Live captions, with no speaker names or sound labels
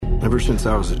Ever since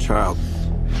I was a child,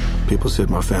 people said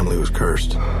my family was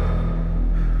cursed.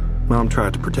 Mom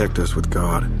tried to protect us with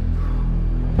God.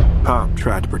 Pop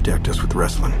tried to protect us with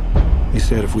wrestling. He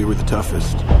said if we were the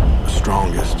toughest, the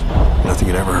strongest, nothing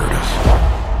could ever hurt us.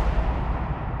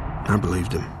 I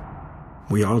believed him.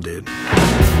 We all did.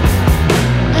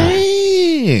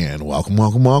 And welcome to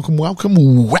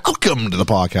the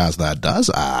podcast that does,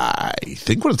 I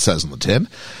think, what it says on the tin.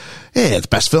 It's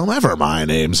best film ever. My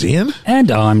name's Ian.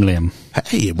 And I'm Liam.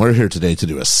 Hey, and we're here today to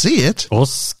do a see it. Or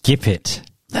skip it.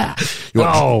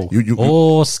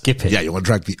 Or skip it. Yeah, you want to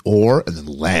drag the or and then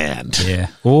land. Yeah.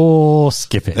 Or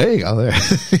skip it. There you go. There.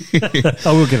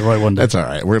 I will get it right one day. That's all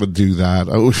right. We're going to do that.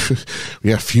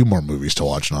 We got a few more movies to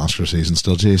watch in Oscar season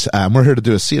still, geez. We're here to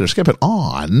do a see it or skip it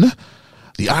on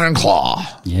The Iron Claw.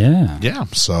 Yeah. Yeah.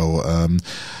 So,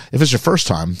 if it's your first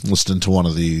time listening to one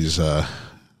of these,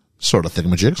 sort of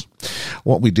thingamajigs,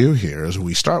 what we do here is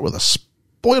we start with a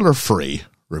spoiler-free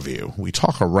review. We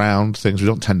talk around things. We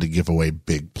don't tend to give away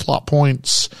big plot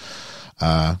points,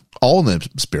 all in the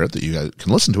spirit that you guys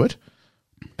can listen to it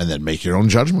and then make your own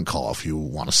judgment call if you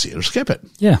want to see it or skip it.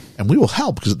 Yeah. And we will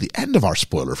help because at the end of our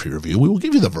spoiler-free review, we will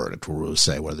give you the verdict where we'll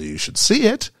say whether you should see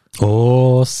it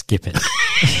or skip it.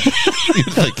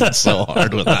 You're thinking so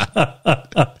hard with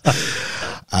that.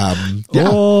 Yeah.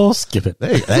 Or skip it.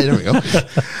 Hey, there we go.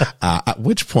 At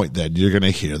which point then you're going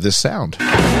to hear this sound.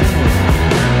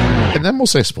 And then we'll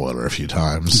say spoiler a few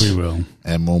times. We will.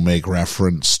 And we'll make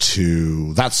reference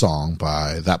to that song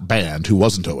by that band who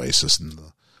wasn't Oasis in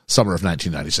the summer of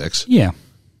 1996. Yeah.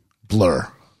 Blur.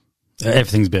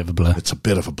 Everything's a bit of a blur. It's a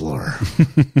bit of a blur.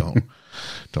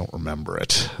 Don't remember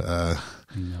it.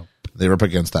 Nope. They were up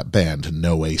against that band,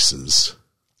 No Aces.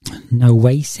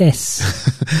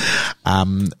 Oasis.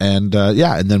 And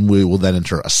then we will then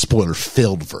enter a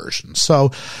spoiler-filled version.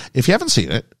 So if you haven't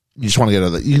seen it, you just want to get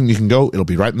it, you can go, it'll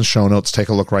be right in the show notes. Take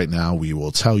a look right now. We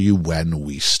will tell you when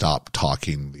we stop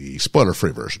talking the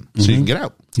spoiler-free version so you can get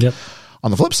out. Yep.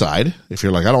 On the flip side, if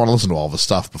you're like, I don't want to listen to all the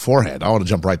stuff beforehand, I want to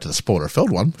jump right to the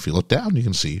spoiler-filled one. If you look down, you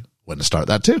can see when to start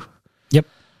that too. Yep.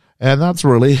 And that's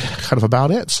really kind of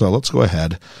about it. So let's go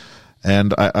ahead.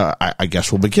 And I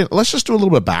guess we'll begin. Let's just do a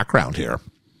little bit of background here.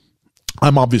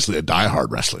 I'm obviously a diehard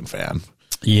wrestling fan.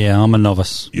 Yeah, I'm a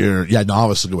novice.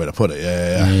 Novice is a good way to put it.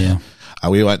 Yeah.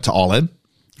 We went to All In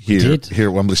here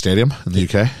at Wembley Stadium in the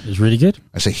UK. It was really good.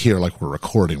 I say here like we're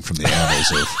recording from the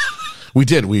annals of. We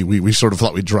did. We sort of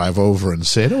thought we'd drive over and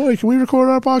say, "Oh, can we record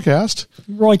our podcast?"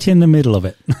 Right in the middle of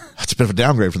it. That's a bit of a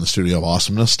downgrade from the studio of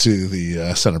awesomeness to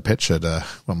the center pitch at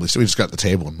Wembley. So we just got the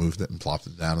table and moved it and plopped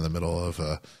it down in the middle of.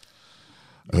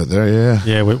 There,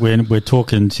 yeah. We're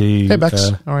talking to. Hey,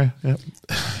 Bex. All right.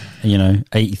 Yeah.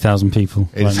 80,000 people.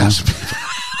 80,000 people.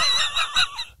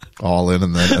 All in,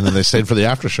 and then they stayed for the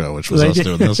after show, which was us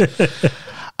doing this.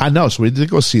 I know. So we did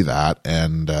go see that,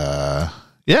 and I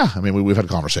mean, we've had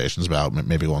conversations about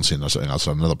maybe we won't see something else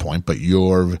at another point. But I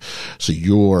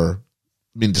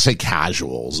mean, to say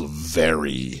casual is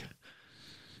very.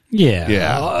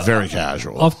 Yeah, very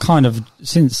casual. I've kind of,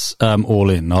 since All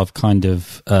In, I've kind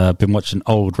of been watching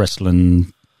old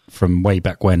wrestling from way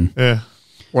back when. Yeah.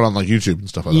 Well, on like YouTube and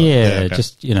stuff like that. Yeah, okay.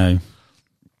 Just, And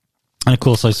of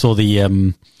course, I saw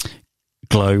the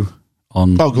Glow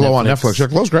on Glow Netflix. On Netflix. Yeah,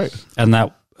 Glow's great. And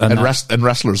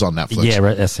Wrestlers on Netflix. Yeah,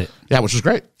 that's it. Yeah, which was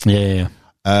great. Yeah.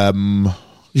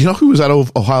 You know who was at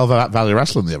Ohio Valley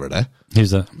Wrestling the other day?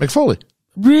 Who's that? Mick Foley.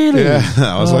 Really? Yeah,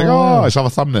 I was like, I saw a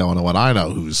thumbnail and I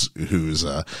know whose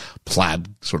plaid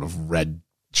sort of red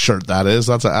shirt that is.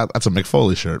 That's a Mick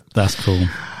Foley shirt. That's cool.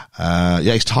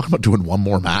 He's talking about doing one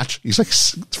more match. He's like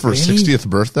for his 60th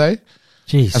birthday.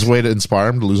 Jeez. As a way to inspire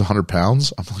him to lose 100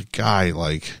 pounds. I'm like, guy,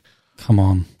 come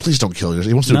on, please don't kill yourself.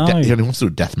 He wants to he wants to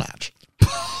do a death match.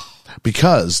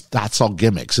 Because that's all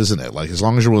gimmicks, isn't it? Like, as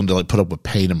long as you're willing to put up with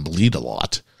pain and bleed a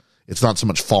lot. It's not so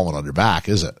much falling on your back,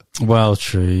 is it? Well,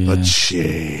 true. Yeah. But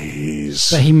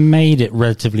jeez. But he made it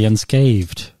relatively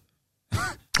unscathed.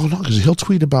 Oh, no, because he'll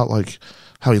tweet about,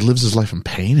 how he lives his life in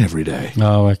pain every day.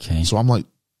 Oh, okay. So I'm like,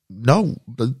 no.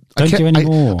 Don't do any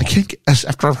more. I can't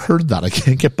after I've heard that, I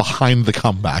can't get behind the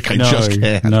comeback. I just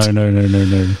can't. No.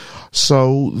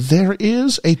 So there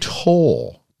is a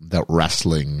toll that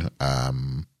wrestling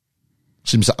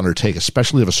seems to undertake,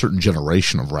 especially of a certain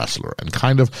generation of wrestler, and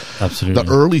kind of Absolutely. The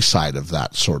early side of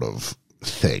that sort of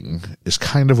thing is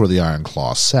kind of where the Iron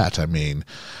Claw set. I mean,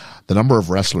 the number of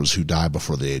wrestlers who died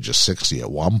before the age of 60 at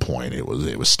one point, it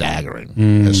was staggering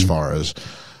as far as,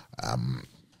 I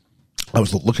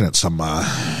was looking at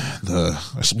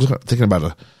thinking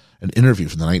about an interview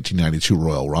from the 1992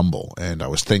 Royal Rumble, and I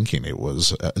was thinking it was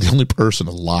the only person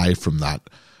alive from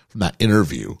from that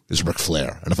interview is Ric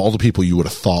Flair. And of all the people you would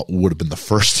have thought would have been the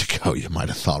first to go, you might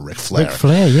have thought Ric Flair. Ric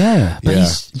Flair, yeah.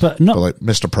 But not. But like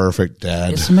Mr. Perfect,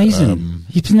 dead. It's amazing.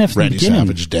 He's been there from Randy the beginning.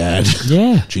 Savage, dead.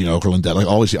 Yeah. Gene Okerlund, dead. Like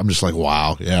always, I'm just like,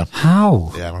 wow. Yeah.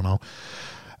 How? Yeah, I don't know.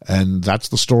 And that's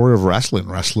the story of wrestling.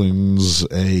 Wrestling's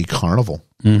a carnival.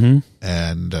 Mm-hmm.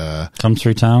 And, comes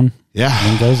through town. Yeah.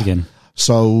 And then goes again.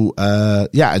 So,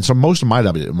 and so most of my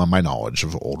knowledge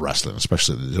of old wrestling,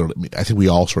 especially, I think we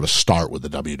all sort of start with the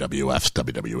WWF's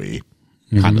WWE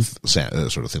kind of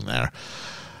sort of thing there.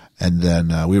 And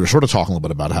then we were sort of talking a little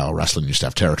bit about how wrestling used to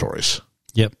have territories.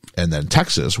 Yep. And then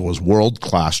Texas was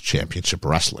world-class championship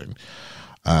wrestling,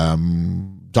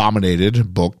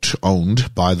 dominated, booked,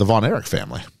 owned by the Von Erich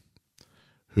family,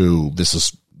 who this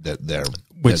is their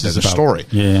story.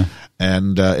 Yeah.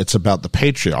 And it's about the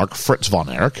patriarch, Fritz Von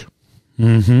Erich,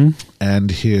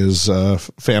 and his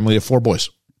family of 4 boys.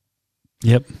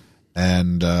 Yep.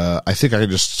 And I think I can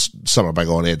just sum it up by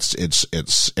going, it's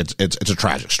a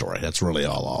tragic story. That's really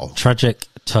all. Tragic,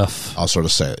 tough. I'll sort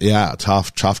of say it. Yeah,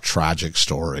 tough, tragic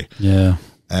story. Yeah.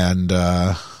 And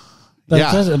it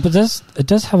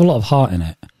does have a lot of heart in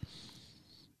it.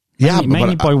 Yeah,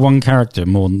 mainly by one character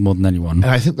more than anyone.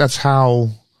 And I think that's how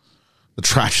the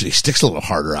tragedy sticks a little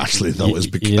harder, actually, though, is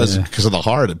because of the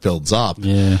heart it builds up.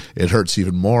 Yeah. It hurts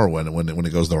even more when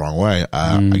it goes the wrong way.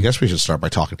 I guess we should start by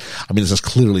talking. I mean, this is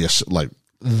clearly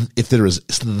if there is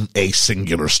a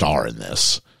singular star in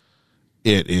this,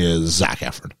 it is Zac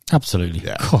Efron. Absolutely.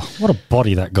 Yeah. God, what a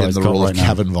body that guy's got right now. In the role of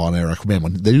Kevin Von Erich. Man,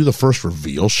 when they do the first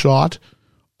reveal shot,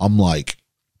 I'm like,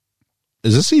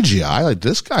 is this CGI? Like,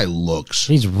 this guy looks...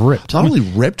 He's ripped. Not only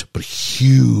ripped, but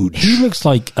huge. He looks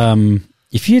like...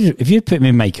 If you'd put him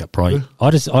in makeup, right,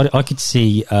 I could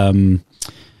see Warrior,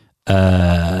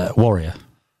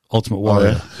 Ultimate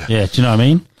Warrior. Oh, yeah, do you know what I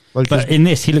mean? Like, but in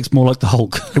this, he looks more like the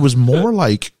Hulk. It was more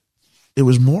like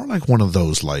one of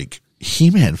those like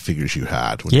He-Man figures you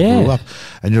had when you grew up,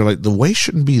 and you're like, the waist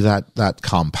shouldn't be that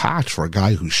compact for a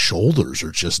guy whose shoulders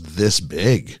are just this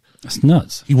big. That's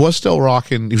nuts. He was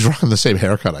rocking the same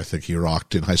haircut I think he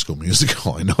rocked in High School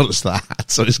Musical. I noticed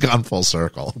that. So he's gone full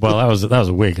circle. Well, that was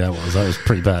a wig. That was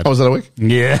pretty bad. Oh, was that a wig?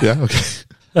 Yeah. Yeah. Okay.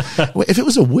 Wait, if it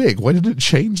was a wig, why didn't it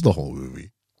change the whole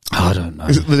movie? I don't know.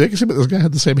 This guy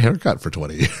had the same haircut for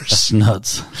 20 years. That's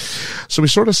nuts. So we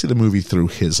sort of see the movie through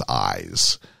his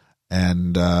eyes,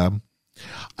 and I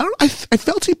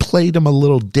felt he played him a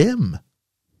little dim.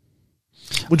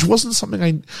 Which wasn't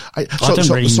something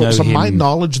so my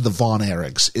knowledge of the Von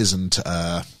Erichs isn't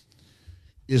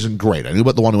great. I knew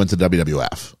about the one who went to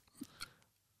WWF.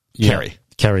 Yeah.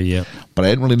 Kerry, yeah. But I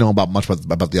didn't really know much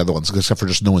about the other ones, except for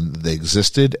just knowing that they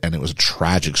existed, and it was a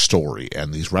tragic story.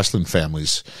 And these wrestling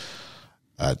families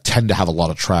tend to have a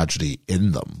lot of tragedy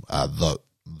in them. The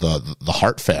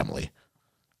Hart family.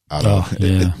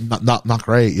 Not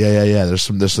great. Yeah. There's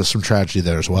some tragedy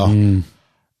there as well.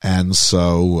 And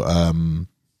so,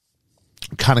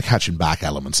 kind of catching back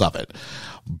elements of it.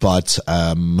 But,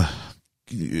 Zac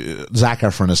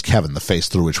Efron as Kevin, the face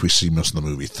through which we see most of the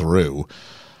movie through.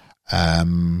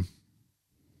 A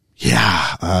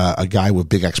guy with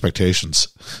big expectations.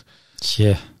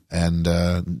 Yeah.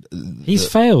 And, he's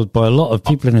failed by a lot of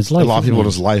people in his life. A lot of people in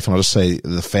his life. And I'll just say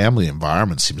the family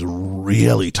environment seems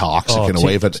really toxic in a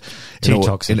way that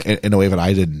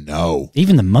I didn't know.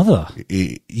 Even the mother.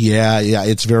 Yeah.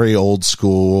 It's very old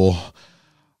school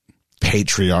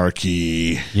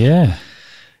patriarchy. Yeah.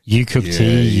 You cook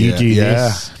tea, you do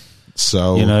this.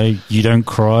 So, you don't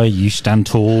cry, you stand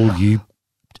tall,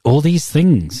 all these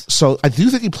things. So I do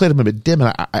think he played him a bit dim,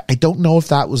 and I don't know if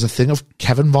that was a thing of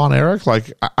Kevin Von Erich.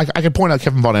 Like, I can point out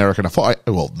Kevin Von Erich in a photo.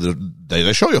 Well,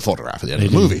 they show you a photograph at the end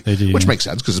of the movie, which makes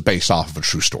sense because it's based off of a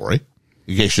true story.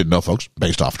 In case you didn't know, folks,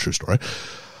 based off a true story.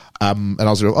 And I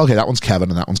was like, okay, that one's Kevin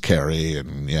and that one's Kerry,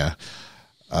 and yeah.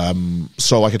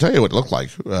 So I can tell you what it looked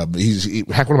like. One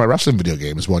of my wrestling video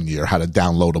games one year had a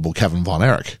downloadable Kevin Von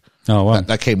Erich. Oh, wow.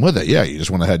 That came with it. Yeah, you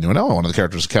just went ahead and you went, one of the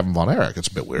characters is Kevin Von Erich. It's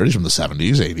a bit weird. He's from the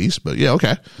 70s, 80s, but yeah,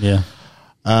 okay. Yeah.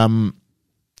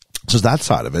 So that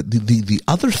side of it. The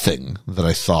other thing that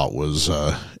I thought was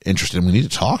interesting, we need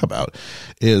to talk about,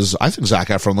 is I think Zac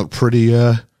Efron looked pretty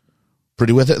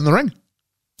with it in the ring.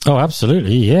 Oh,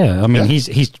 absolutely. Yeah. I mean,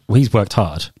 he's worked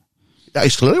hard. Yeah,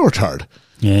 he's clearly worked hard.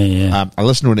 Yeah. I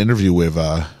listened to an interview with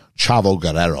Chavo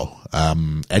Guerrero,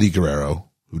 Eddie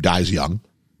Guerrero, who dies young.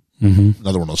 Mm-hmm.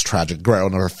 Another one of those tragic. Guerrero,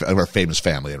 another famous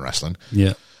family in wrestling.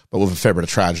 Yeah, but with a fair bit of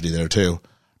tragedy there too.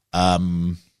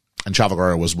 And Chavo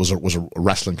Guerrero was a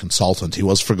wrestling consultant. He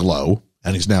was for Glow,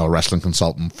 and he's now a wrestling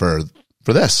consultant for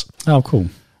this. Oh, cool.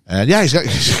 And yeah,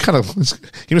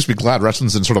 he must be glad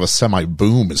wrestling's in sort of a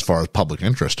semi-boom as far as public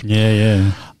interest.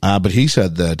 Yeah. But he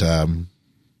said that,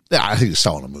 I think he's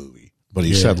selling a movie, but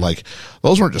he said like,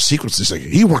 those weren't just sequences. Like,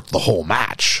 he worked the whole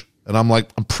match. And I'm like,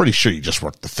 I'm pretty sure you just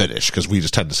worked the finish because we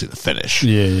just tend to see the finish.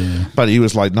 Yeah. But he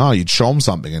was like, no, you'd show him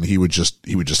something and he would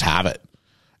just have it.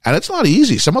 And it's not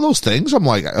easy. Some of those things, I'm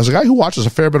like, as a guy who watches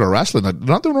a fair bit of wrestling, they're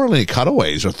not doing really any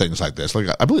cutaways or things like this. Like,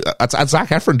 I believe that's Zac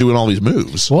Efron doing all these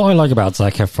moves. What I like about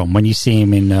Zac Efron, when you see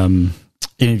him in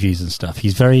interviews and stuff,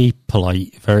 he's very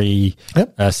polite, very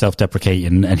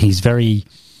self-deprecating, and he's very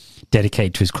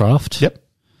dedicated to his craft. Yep.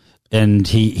 And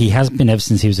he has been ever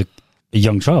since he was a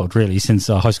young child, really, since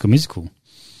High School Musical.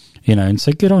 And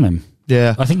so good on him.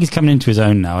 Yeah. I think he's coming into his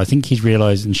own now. I think he's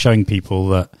realised and showing people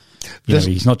that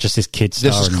he's not just this kid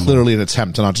star. This is clearly an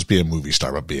attempt to not just be a movie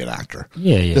star, but be an actor.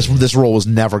 Yeah. This movie was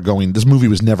never going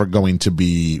to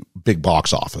be big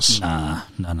box office. No.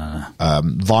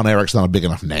 Von Erich's not a big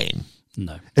enough name.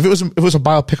 No. If it was a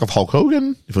biopic of Hulk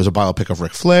Hogan, if it was a biopic of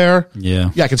Ric Flair, yeah,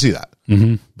 I can see that.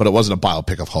 Mm-hmm. But it wasn't a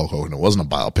biopic of Hulk Hogan. It wasn't a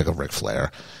biopic of Ric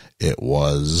Flair. It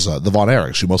was the Von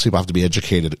Erichs, who most people have to be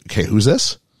educated. Okay, who's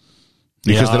this?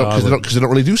 Because they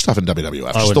don't really do stuff in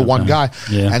WWF. Just the one guy.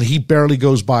 Yeah. And he barely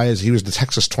goes by as he was the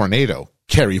Texas Tornado,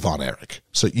 Kerry Von Erich.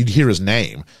 So you'd hear his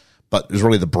name, but it was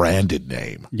really the branded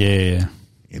name. Yeah.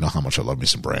 You know how much I love me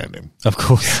some branding. Of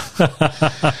course. But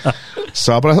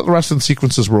I thought the wrestling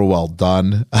sequences were well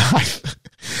done.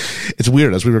 It's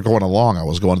weird. As we were going along, I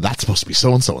was going, that's supposed to be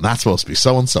so-and-so, and that's supposed to be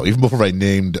so-and-so. Even before I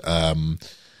named the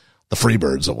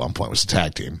Freebirds at one point, was a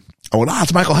tag team. I went,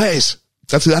 it's Michael Hayes.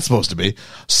 That's who that's supposed to be.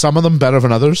 Some of them better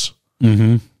than others.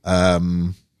 Mm-hmm.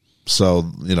 So,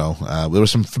 there were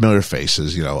some familiar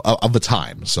faces, of the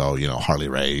time. So, Harley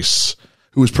Race,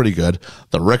 who was pretty good.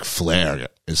 The Ric Flair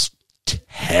is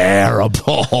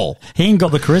terrible. He ain't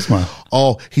got the charisma.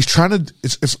 Oh, he's trying to do,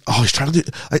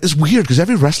 it's weird because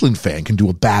every wrestling fan can do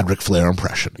a bad Ric Flair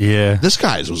impression. Yeah. This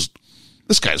guy's was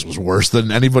worse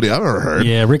than anybody I've ever heard.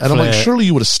 Yeah, Ric Flair. And I'm like, surely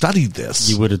you would have studied this.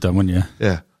 You would have done, wouldn't you?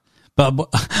 Yeah.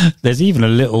 But there's even a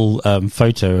little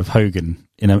photo of Hogan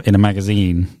in a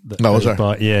magazine. No, was there?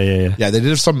 Yeah. Yeah, they did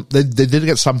have some. They did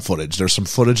get some footage. There's some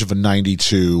footage of a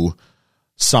 '92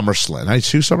 SummerSlam,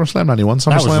 '92 SummerSlam, '91 SummerSlam.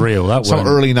 That was real. That was some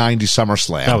early '90s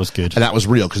SummerSlam. That was good, and that was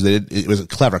real because it was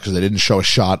clever because they didn't show a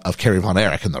shot of Kerry Von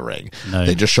Erich in the ring. No.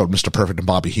 They just showed Mr. Perfect and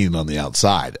Bobby Heenan on the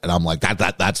outside, and I'm like,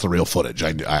 that's the real footage.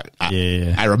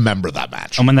 I remember that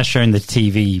match. And when they're showing the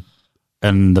TV.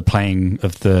 And the playing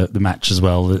of the match as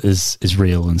well is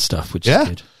real and stuff, which is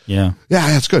good. Yeah. Yeah,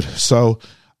 that's good. So,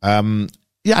 I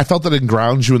felt that it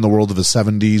grounds you in the world of the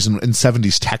 70s. And in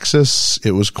 70s Texas,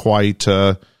 it was quite,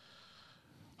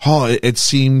 it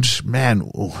seemed, man,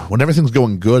 when everything's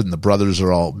going good and the brothers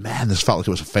are all, man, this felt like it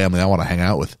was a family I want to hang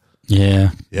out with.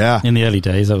 Yeah. Yeah. In the early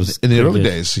days, that was. In the early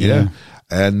days, yeah.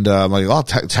 And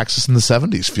Texas in the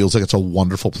 70s feels like it's a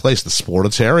wonderful place. The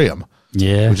Sportatorium.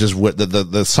 Yeah, which is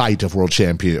the site of world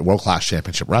class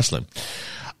championship wrestling,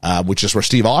 which is where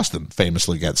Steve Austin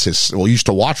famously used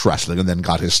to watch wrestling and then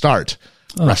got his start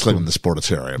wrestling in the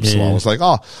Sportatorium. So I was like,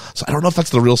 so I don't know if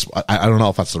that's the real. I don't know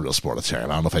if that's the real Sportatorium.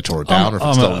 I don't know if I tore it down or if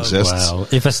it still exists. Well,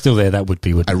 if it's still there, that would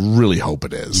be. I really hope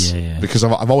it is. Yeah. Because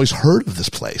I've always heard of this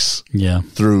place. Yeah,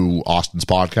 through Austin's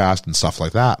podcast and stuff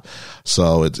like that.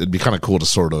 So it'd be kind of cool to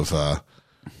sort of.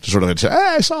 Hey,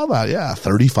 I saw that. Yeah,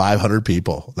 3,500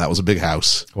 people. That was a big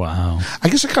house. Wow. I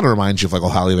guess it kind of reminds you of like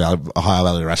Ohio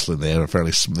Valley Wrestling. They have a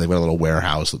little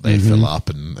warehouse that they fill up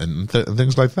and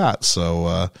things like that.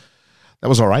 So that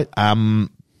was all right.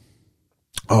 Some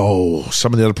of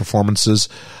the other performances.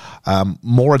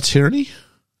 Maura Tierney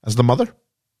as the mother.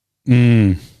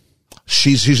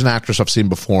 She's an actress I've seen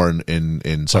before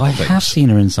in several things. I have seen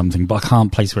her in something, but I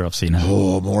can't place where I've seen her.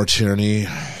 Oh, Maura Tierney.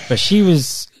 But she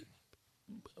was.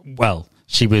 Well,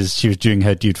 she was doing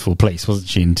her dutiful place, wasn't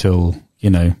she? Until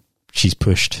she's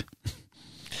pushed.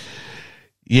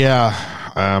 Yeah,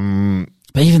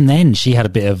 but even then, she had a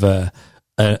bit of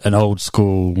an old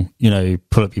school,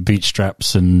 pull up your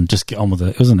bootstraps and just get on with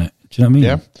it, wasn't it? Do you know what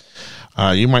I mean?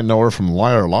 Yeah. You might know her from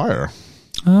Liar Liar.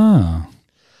 Ah.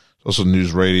 Also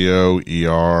News Radio,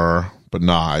 ER, but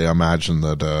I imagine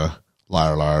that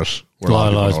Liar Liar's where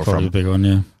Liar Liar's probably a big one,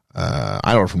 yeah.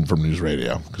 I know her from News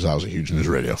Radio because I was a huge News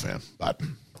Radio fan, but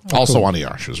also cool. On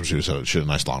ER. She had a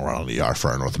nice long run on ER for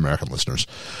our North American listeners.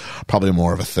 Probably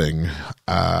more of a thing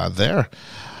there.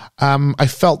 I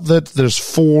felt that there's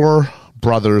 4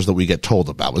 brothers that we get told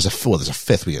about. There's a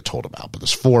 5th we get told about, but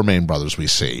there's 4 main brothers we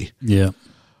see. Yeah.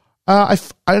 I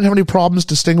didn't have any problems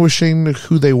distinguishing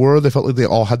who they were. They felt like they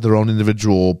all had their own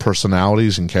individual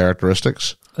personalities and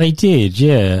characteristics. They did,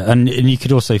 yeah. And you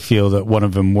could also feel that one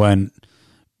of them weren't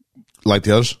Like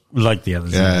the others? Like the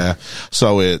others. Yeah.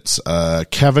 So it's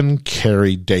Kevin,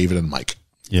 Carrie, David, and Mike.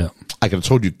 Yeah. I could have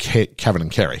told you Kevin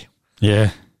and Carrie.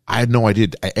 Yeah. I had no idea.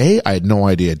 I had no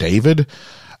idea David.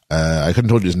 I couldn't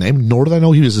told you his name, nor did I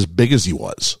know he was as big as he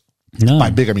was. No. By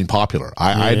big, I mean popular.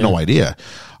 I had no idea.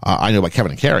 I knew about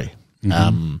Kevin and Carrie.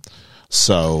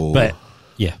 But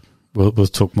yeah, we'll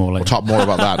talk more later. We'll talk more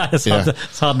about that. It's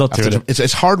hard not to.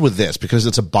 It's hard with this because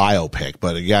it's a biopic.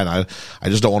 But again, I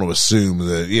just don't want to assume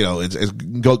that, you know, it's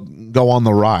go on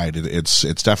the ride. It's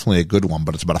definitely a good one,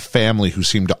 but it's about a family who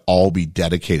seem to all be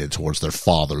dedicated towards their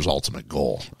father's ultimate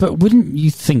goal. But wouldn't you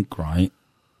think, right,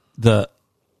 that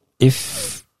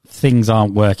if things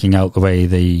aren't working out the way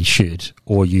they should,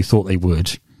 or you thought they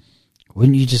would,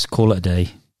 wouldn't you just call it a day?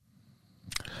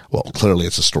 Well, clearly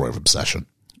it's a story of obsession.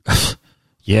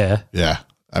 Yeah. Yeah.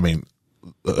 I mean,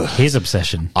 his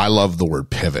obsession. I love the word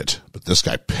pivot, but this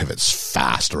guy pivots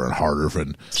faster and harder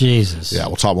than Jesus. Yeah,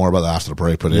 we'll talk more about that after the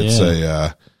break, but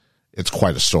it's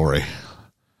quite a story.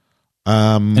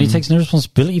 And he takes no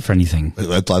responsibility for anything.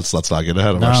 Let's not get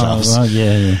ahead of ourselves. Well,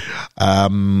 yeah.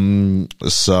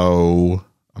 So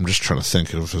I'm just trying to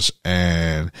think of this,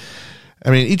 and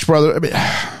I mean, each brother. I mean,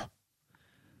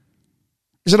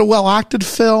 is it a well acted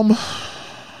film?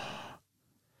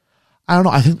 I don't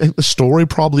know. I think the story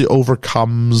probably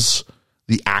overcomes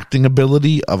the acting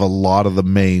ability of a lot of the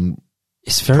main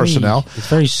personnel. It's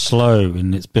very slow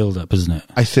in its build up, isn't it?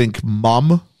 I think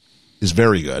Mum is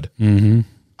very good. Mm-hmm.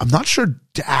 I'm not sure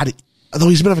Dad, although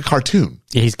he's a bit of a cartoon.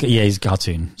 Yeah, he's a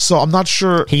cartoon. So I'm not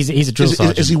sure. He's a drill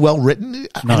sergeant. Is he well written?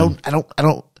 No.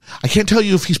 I can't tell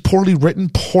you if he's poorly written,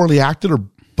 poorly acted, or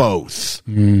both.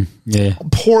 Yeah.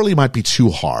 Poorly might be too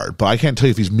hard, but I can't tell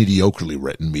you if he's mediocrely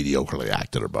written, mediocrely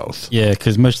acted, or both. Yeah,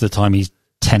 because most of the time he's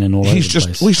tenning all over the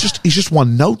place. Well, he's just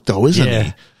one note though, isn't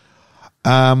he?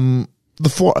 I'll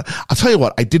tell you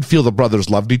what, I did feel the brothers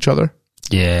loved each other.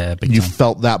 Yeah, big you time.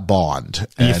 felt that bond.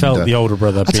 You felt the older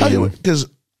brother. I'll tell you what, because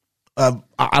I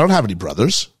don't have any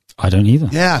brothers. I don't either.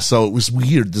 Yeah, so it was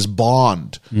weird, this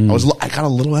bond. I got a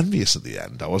little envious at the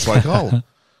end. I was like, oh,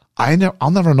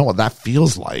 I'll never know what that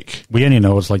feels like. We only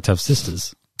know what it's like to have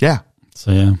sisters. Yeah.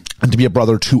 So, yeah. And to be a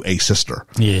brother to a sister.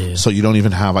 Yeah. So you don't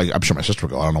even have, I'm sure my sister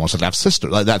would go, I don't know what's like to have sister.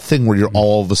 Like that thing where you're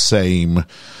all the same,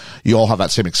 you all have that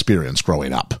same experience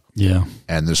growing up. Yeah.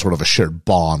 And there's sort of a shared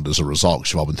bond as a result,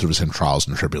 because you've all been through the same trials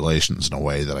and tribulations in a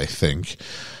way that I think,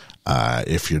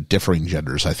 if you're differing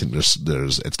genders, I think it's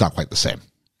not quite the same.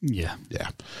 Yeah. Yeah.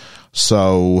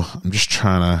 So I'm just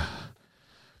trying to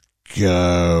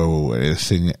go.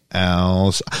 Anything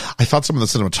else? I thought some of the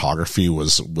cinematography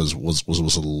was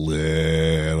a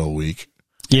little weak.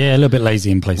 Yeah, a little bit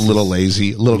lazy in places. A little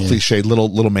lazy, a little cliched,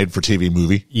 little made for TV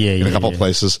movie. Yeah, in a couple of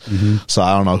places. Mm-hmm. So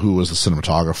I don't know who was the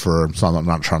cinematographer. So I'm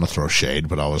not trying to throw shade,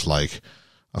 but I was like,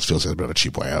 that feels like a bit of a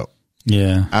cheap way out.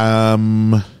 Yeah.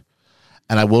 And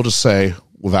I will just say,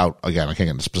 without, again, I can't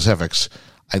get into specifics,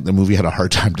 the movie had a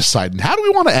hard time deciding, how do we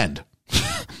want to end?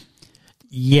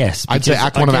 Yes. I'd say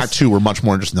Act 1 and Act 2 were much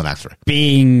more interesting than Act 3.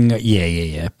 Being a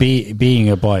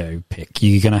biopic,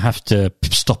 you're going to have to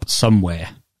stop it somewhere.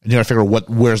 And you got to figure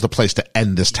where's the place to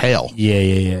end this tale.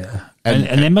 Yeah.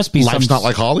 And there must be life's not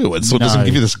like Hollywood, so it doesn't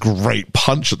give you this great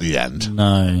punch at the end.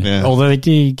 No. Yeah. Although they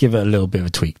do give it a little bit of a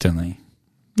tweak, don't they?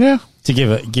 Yeah. To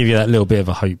give you that little bit of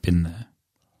a hope in there.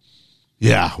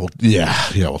 Yeah, we'll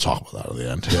talk about that at the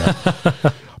end. Yeah.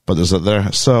 But there's that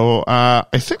there. So I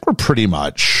think we're pretty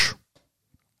much.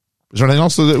 Is there anything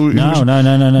else that we? No. No,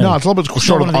 it's a little bit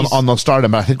short on the start,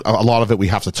 but I think a lot of it we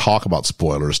have to talk about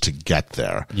spoilers to get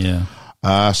there. Yeah.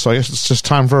 So I guess it's just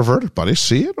time for a verdict, buddy.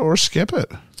 See it or skip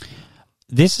it.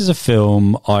 This is a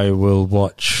film I will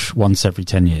watch once every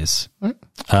 10 years. Right.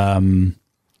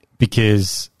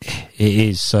 Because it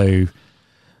is so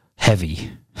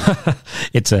heavy.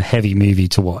 It's a heavy movie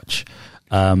to watch.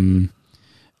 But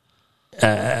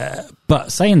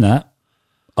saying that,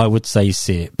 I would say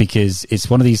see it, because it's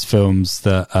one of these films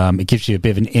that it gives you a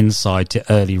bit of an insight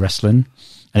to early wrestling,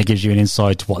 and it gives you an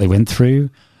insight to what they went through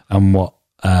and what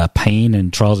pain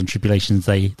and trials and tribulations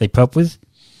they put up with.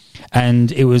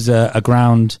 And it was a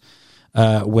ground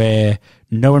where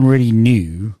no one really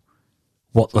knew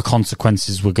what the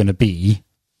consequences were going to be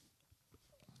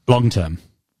long term,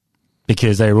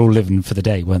 because they were all living for the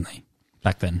day, weren't they,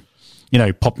 back then?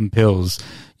 Popping pills,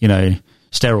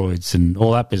 steroids and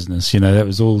all that business. That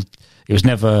was all. It was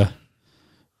never,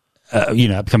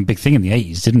 it became a big thing in the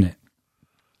 80s, didn't it?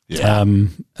 Yeah.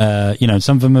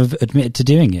 Some of them have admitted to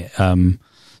doing it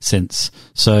since.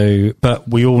 So, but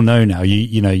we all know now.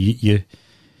 You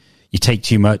take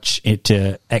too much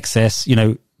into excess.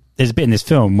 There's a bit in this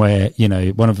film where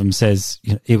one of them says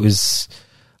it was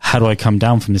how do I come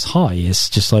down from this high? It's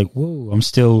just like, whoa, I'm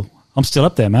still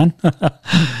up there, man.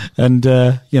 And,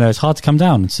 it's hard to come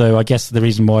down. So I guess the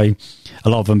reason why a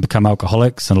lot of them become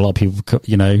alcoholics and a lot of people,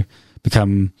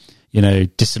 become,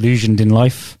 disillusioned in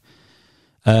life.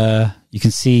 You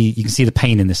can see the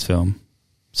pain in this film.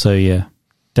 So yeah,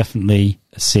 definitely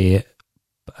see it.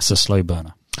 But it's a slow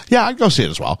burner. Yeah, I'd go see it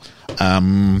as well.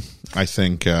 I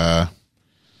think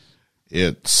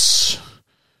it's...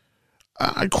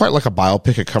 I quite like a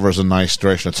biopic. It covers a nice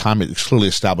duration of time. It's clearly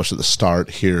established at the start.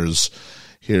 Here's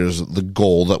the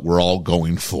goal that we're all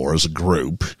going for as a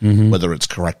group, whether it's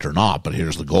correct or not, but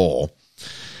here's the goal.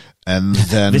 And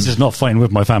then... This is not fighting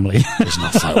with my family. It's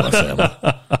not fighting with family.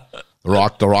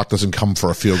 The Rock doesn't come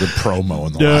for a feel-good promo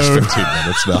in the last 15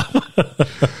 minutes,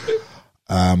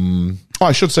 no.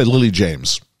 I should say Lily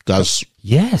James does.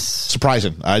 Yes.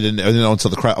 Surprising. I didn't know until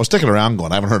the credit. I was sticking around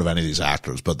going, I haven't heard of any of these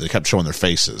actors, but they kept showing their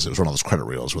faces. It was one of those credit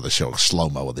reels where they show a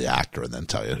slow-mo of the actor and then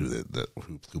tell you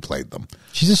who played them.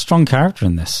 She's a strong character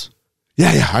in this.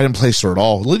 Yeah. I didn't place her at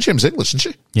all. Lily James English,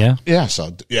 isn't she? Yeah. Yeah,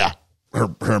 so, yeah.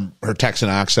 Her Texan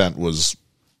accent was,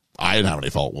 I didn't have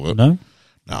any fault with it. No?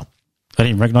 No. I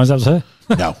didn't recognize that was her.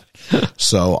 No.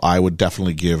 So I would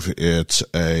definitely give it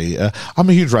I'm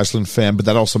a huge wrestling fan, but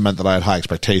that also meant that I had high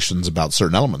expectations about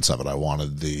certain elements of it. I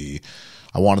wanted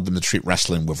them to treat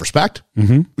wrestling with respect,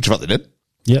 which I thought they did.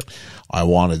 Yep. I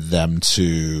wanted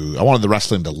the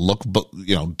wrestling to look,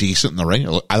 decent in the ring.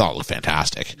 I thought it looked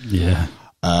fantastic. Yeah.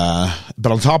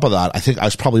 But on top of that, I think I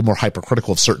was probably more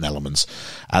hypercritical of certain elements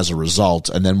as a result,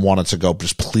 and then wanted to go,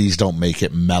 just please don't make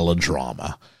it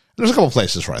melodrama. There's a couple of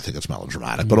places where I think it's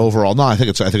melodramatic, but overall, no, I think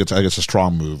it's a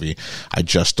strong movie. I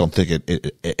just don't think I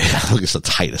think it's the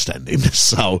tightest ending.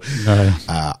 So, no.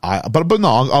 But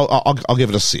no, I'll give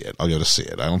it a see it. I'll give it a see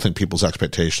it. I don't think people's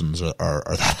expectations are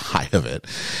that high of it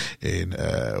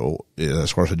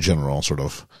as far as a general sort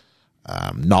of,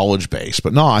 knowledge base.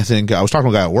 But no, I think I was talking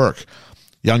to a guy at work,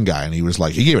 young guy, and he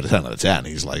gave it a 10 out of 10.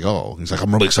 He's like,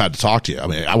 I'm really excited to talk to you. I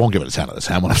mean, I won't give it a 10 out of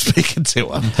 10 when I'm speaking to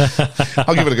him.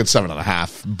 I'll give it a good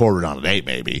 7.5, bordered on an 8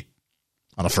 maybe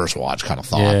on a first watch kind of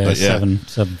thought. Yeah, but yeah.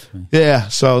 7. Yeah.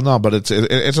 So no, but it's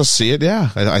a see it. Yeah.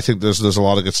 I think there's a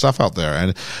lot of good stuff out there.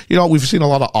 And, we've seen a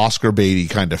lot of Oscar baity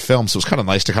kind of films. So it's kind of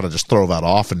nice to kind of just throw that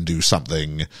off and do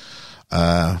something,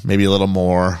 maybe a little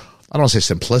more, I don't want to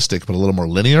say simplistic, but a little more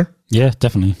linear. Yeah,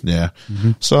 definitely. Yeah.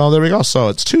 So there we go. So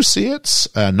it's 2 see-its,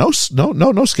 no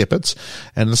skip-its.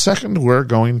 And the second, we're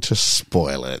going to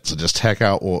spoil it. So just hang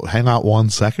out 1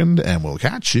 second, and we'll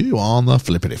catch you on the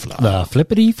flippity-flop. The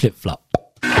flippity-flip-flop.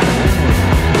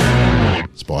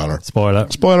 Spoiler. Spoiler.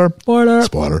 Spoiler. Spoiler.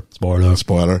 Spoiler. Spoiler.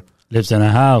 Spoiler. Lives in a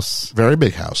house. Very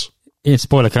big house. It's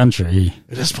spoiler country.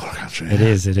 It is spoiler country. It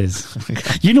is.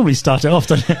 You normally start it off,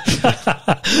 don't you?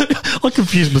 I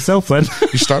confused myself then.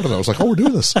 You started it. I was like, we're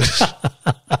doing this.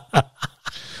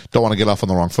 Don't want to get off on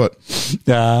the wrong foot.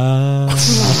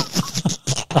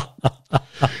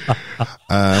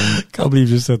 Can't believe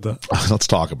you said that. Let's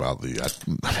talk about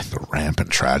the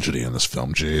rampant tragedy in this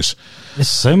film. Jeez. There's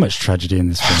so much tragedy in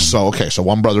this film. So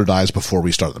one brother dies before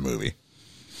we start the movie.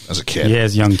 As a kid. Yeah,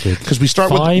 as a young kid. Because we start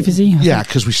 5, is he? Yeah,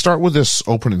 because we start with this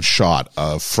opening shot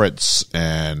of Fritz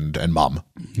and Mom.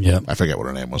 Yeah. I forget what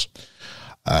her name was.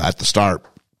 At the start,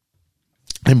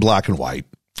 in black and white,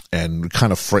 and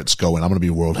kind of Fritz going, I'm going to be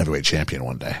world heavyweight champion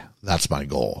one day. That's my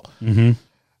goal.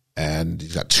 And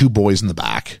he's got 2 boys in the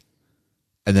back.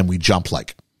 And then we jump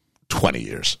like 20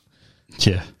 years.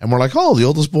 Yeah. And we're like, the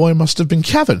oldest boy must have been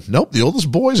Kevin. Nope, the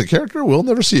oldest boy is a character we'll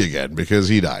never see again because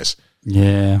he dies.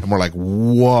 Yeah. And we're like,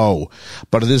 whoa.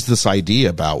 But it is this idea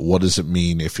about what does it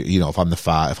mean if I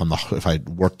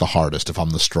work the hardest, if I'm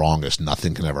the strongest,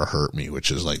 nothing can ever hurt me, which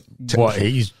is like what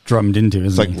he's drummed into, isn't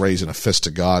it's like raising a fist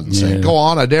to God and saying, go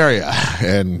on, I dare you.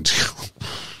 And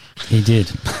he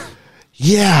did.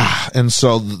 Yeah. And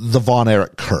so the Von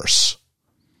Erich curse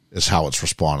is how it's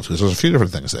responded to. There's a few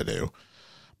different things they do.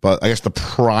 But I guess the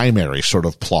primary sort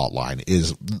of plot line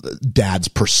is Dad's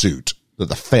pursuit that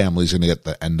the family's going to get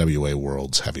the NWA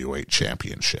World's Heavyweight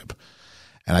Championship.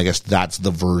 And I guess that's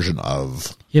the version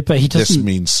of but he doesn't, this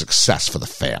means success for the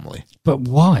family. But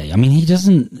why? I mean, he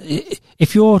doesn't,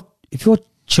 if your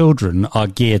children are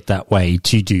geared that way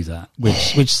to do that,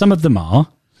 which some of them are,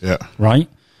 right?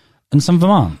 And some of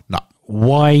them aren't. No.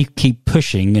 Why keep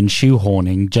pushing and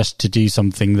shoehorning just to do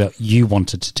something that you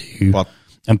wanted to do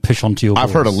and push onto your boys?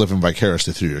 I've heard of living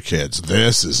vicariously through your kids.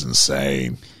 This is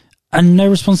insane. And no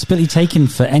responsibility taken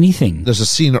for anything. There's a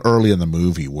scene early in the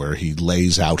movie where he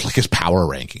lays out like his power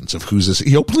rankings of who's this.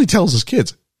 He openly tells his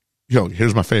kids,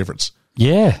 here's my favorites.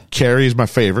 Yeah. Carrie's my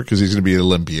favorite because he's going to be an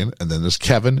Olympian. And then there's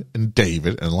Kevin and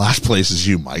David. And last place is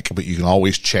you, Mike, but you can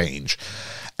always change.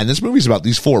 And this movie's about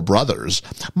these 4 brothers.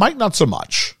 Mike, not so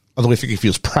much, although I think he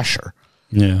feels pressure.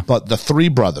 Yeah. But the 3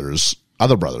 brothers,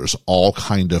 other brothers, all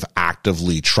kind of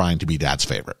actively trying to be Dad's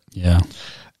favorite. Yeah.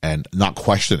 And not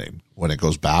questioning when it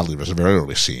goes badly. There's a very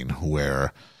early scene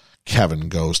where Kevin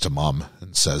goes to Mom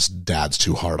and says, Dad's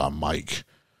too hard on Mike.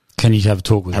 Can you have a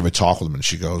talk with him? Have a talk with him. And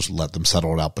she goes, let them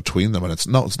settle it out between them. And it's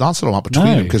not settled out between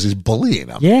them because he's bullying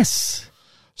them. Yes.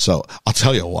 So I'll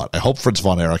tell you what, I hope Fritz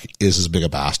Von Erich is as big a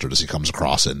bastard as he comes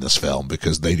across in this film,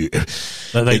 because they do.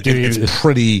 It's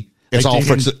pretty. It's all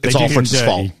Fritz's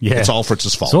fault. Yeah. It's all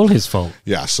Fritz's fault. It's all his fault.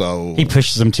 Yeah. So he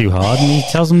pushes them too hard and he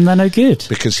tells them they're no good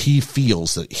because he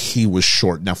feels that he was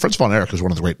short. Now, Fritz Von Erich is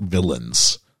one of the great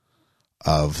villains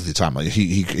of the time.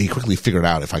 He quickly figured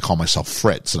out, if I call myself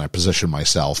Fritz and I position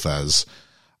myself as,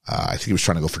 I think he was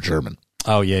trying to go for German.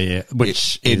 Oh yeah.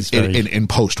 Which is in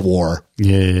post-war.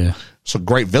 Yeah. So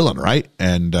great villain, right?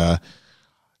 And kind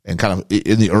of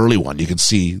in the early one, you can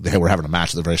see they were having a match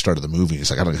at the very start of the movie.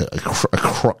 He's like got a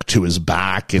crook to his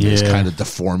back and he's kind of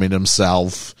deforming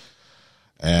himself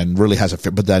and really has a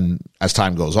fit. But then as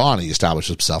time goes on, he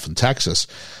establishes himself in Texas.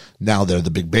 Now they're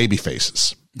the big baby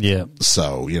faces. Yeah.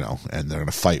 So, and they're going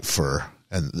to fight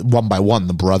and one by one,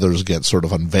 the brothers get sort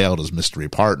of unveiled as mystery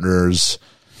partners.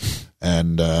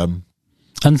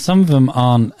 And some of them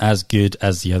aren't as good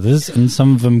as the others, and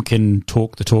some of them can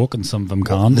talk the talk, and some of them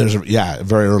can't.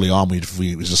 Very early on, we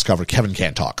discovered Kevin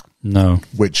can't talk. No.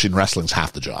 Which in wrestling's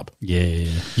half the job. Yeah.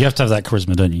 You have to have that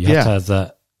charisma, don't you? You have to have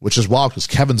that. Which is wild, because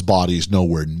Kevin's body is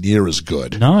nowhere near as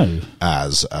good. No.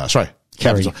 As,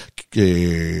 David's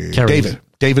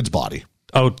body.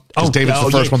 Because David's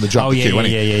the first one to jump the queue.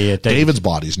 Yeah. David's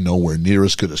body's nowhere near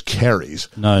as good as Kerry's.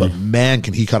 No. But man,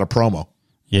 can he cut a promo.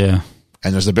 Yeah.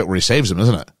 And there's the bit where he saves him,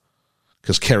 isn't it?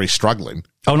 Because Kerry's struggling.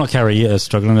 Oh, not Kerry,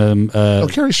 struggling.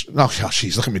 Kerry's... Oh,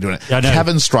 jeez, look at me doing it. Yeah,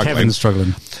 Kevin's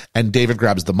struggling. And David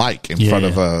grabs the mic in front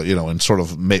of, and sort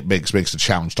of makes a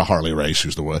challenge to Harley Race,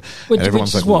 who's the word. And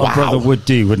everyone's like, what wow. a brother would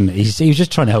do, wouldn't he? He was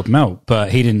just trying to help him out,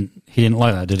 but he didn't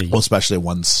like that, did he? Well, especially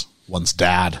once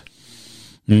Dad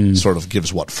sort of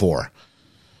gives what for.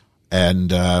 And,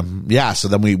 so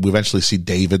then we eventually see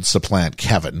David supplant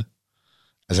Kevin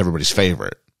as everybody's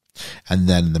favorite. And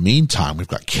then in the meantime, we've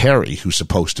got Kerry, who's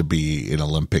supposed to be an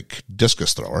Olympic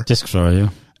discus thrower. Yeah.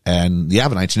 And the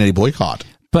 1980 boycott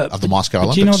of the Moscow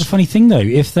Olympics. Do you know the funny thing, though?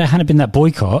 If there hadn't been that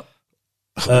boycott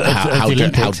of the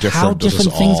Olympics, how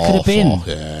different things could have been.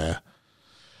 Yeah.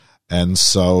 And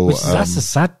so... that's a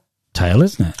sad tale,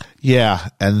 isn't it? Yeah.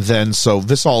 And then, so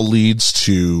this all leads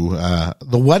to...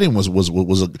 the wedding was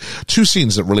two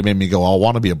scenes that really made me go, I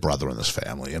want to be a brother in this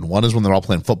family. And one is when they're all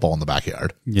playing football in the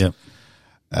backyard. Yep.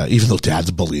 Even though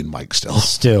Dad's bullying Mike still.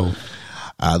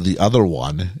 The other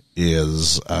one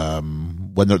is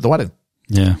when they're at the wedding.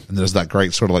 Yeah. And there's that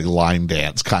great sort of like line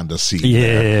dance kind of scene.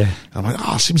 Yeah. There. I'm like,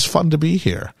 it seems fun to be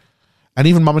here. And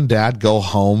even Mom and Dad go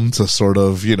home to sort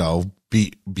of,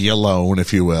 be alone,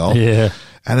 if you will. Yeah.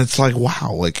 And it's like,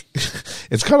 wow, like,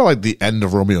 it's kind of like the end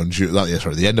of Romeo and Juliet,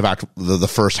 the end of the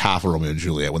first half of Romeo and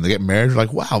Juliet. When they get married, you're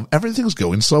like, wow, everything's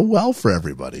going so well for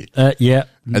everybody. Yeah.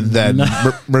 And then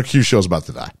Mercutio's about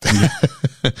to die.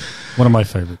 One of my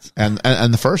favorites. And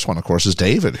the first one, of course, is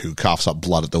David, who coughs up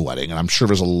blood at the wedding. And I'm sure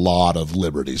there's a lot of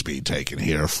liberties being taken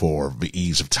here for the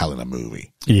ease of telling a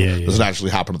movie. Yeah. Does it actually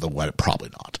happen at the wedding? Probably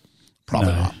not.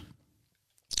 Not.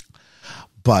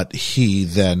 But he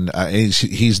then,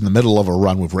 he's in the middle of a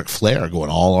run with Ric Flair,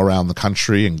 going all around the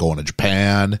country and going to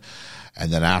Japan.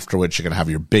 And then after which you're going to have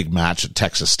your big match at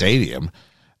Texas Stadium.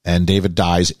 And David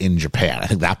dies in Japan. I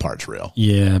think that part's real.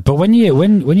 Yeah. But when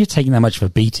you're taking that much of a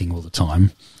beating all the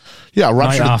time. Yeah,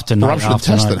 rupture the intestine,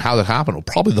 night. how that happened. Well,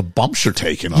 probably the bumps you're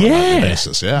taking on a nightly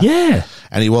basis. Yeah. Yeah.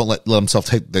 And he won't let himself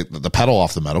take the pedal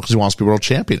off the metal because he wants to be world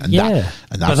champion. And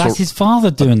that's his father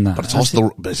doing that. But it's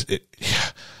also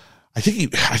I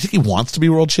think he wants to be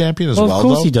world champion as well. Of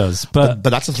course though. He does, but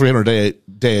that's a 300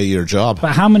 day a year job.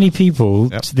 But how many people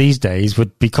these days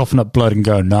would be coughing up blood and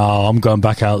going, "No, I'm going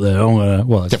back out there. I'm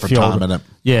gonna." Different time, innit?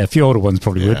 Yeah, a few older ones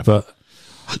probably would, but.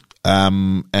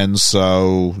 And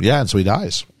so he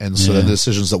dies. And so then the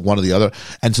decisions that one or the other,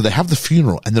 and so they have the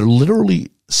funeral, and they're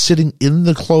literally sitting in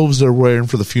the clothes they're wearing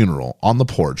for the funeral on the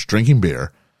porch, drinking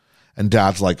beer, and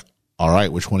Dad's like, "All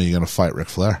right, which one are you going to fight, Ric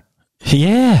Flair?"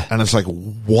 Yeah. And it's like,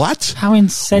 what? How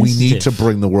insensitive. We need to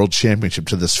bring the world championship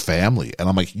to this family. And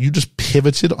I'm like, you just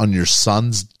pivoted on your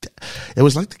son's. It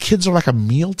was like the kids are like a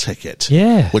meal ticket.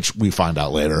 Yeah. Which we find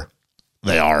out later.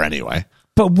 They are anyway.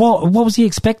 But what was he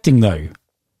expecting though?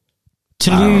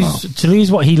 To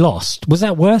lose what he lost. Was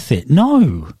that worth it?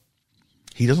 No.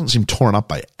 He doesn't seem torn up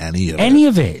by any of it. Any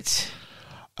of it.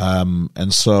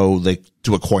 And so they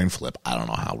do a coin flip. I don't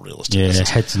know how realistic this is.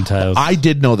 Heads and tails. I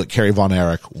did know that Kerry Von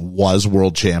Erich was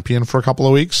world champion for a couple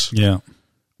of weeks. Yeah.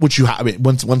 Which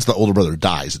once the older brother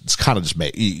dies, it's kind of just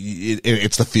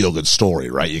it's the feel good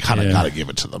story, right? You kind of got to give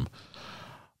it to them.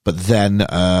 But then,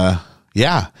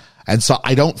 and so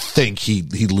I don't think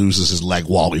he loses his leg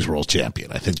while he's world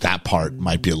champion. I think that part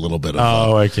might be a little bit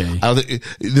of. Okay. I don't think,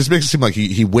 this makes it seem like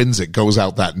he wins it, goes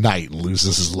out that night, and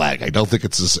loses his leg. I don't think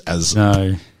it's as. No.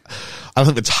 I don't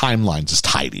think the timeline's as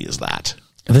tidy as that.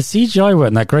 The CGI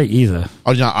weren't that great either.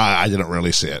 Oh yeah, I didn't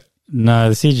really see it. No,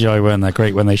 the CGI weren't that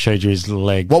great when they showed you his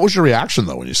leg. What was your reaction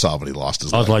though when you saw when he lost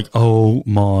his leg? I was like, oh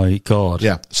my God.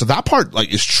 Yeah. So that part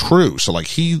is true. So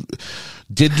he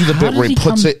did do the bit where he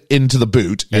puts it into the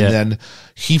boot and then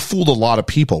he fooled a lot of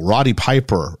people. Roddy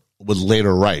Piper was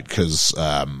later right because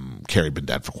Kerry had been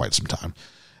dead for quite some time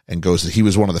and goes that he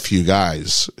was one of the few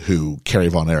guys who Kerry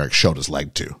Von Erich showed his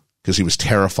leg to because he was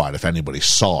terrified if anybody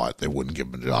saw it, they wouldn't give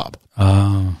him a job.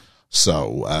 Oh.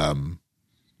 So,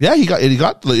 he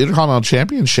got the Intercontinental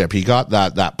Championship. He got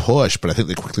that push, but I think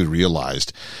they quickly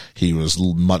realized he was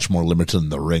much more limited in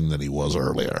the ring than he was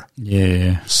earlier.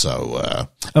 Yeah. So,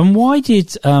 and why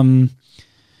did Zac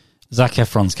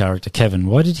Efron's character Kevin?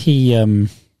 Why did he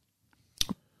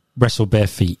wrestle bare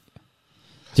feet?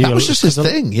 That was just his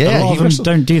thing. Yeah, a lot of them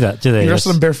don't do that, do they? He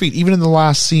wrestled in bare feet, even in the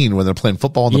last scene when they're playing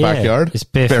football in the backyard. It's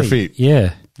bare feet.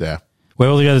 Yeah. Where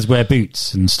all the others wear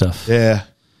boots and stuff. Yeah.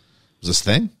 Was this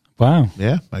thing? Wow.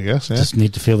 Yeah, I guess. Yeah. Just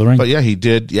need to feel the ring. But yeah, he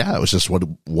did. Yeah, it was just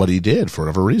what he did for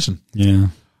whatever reason. Yeah.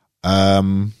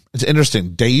 It's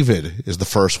interesting. David is the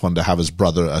first one to have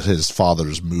his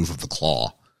father's move of the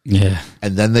claw. Yeah.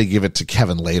 And then they give it to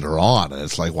Kevin later on, and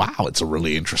it's like, wow, it's a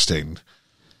really interesting.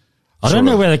 I don't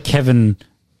know whether Kevin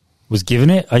was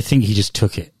given it. I think he just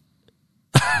took it.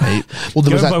 Well,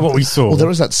 there was by what we saw. Well, there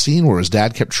was that scene where his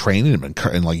dad kept training him and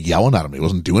yelling at him. He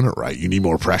wasn't doing it right. You need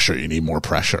more pressure. You need more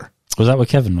pressure. Was that with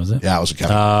Kevin, was it? Yeah, it was with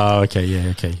Kevin. Oh, okay, yeah,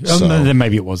 okay. So, then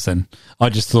maybe it was then. I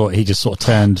just thought he just sort of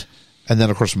turned. And then,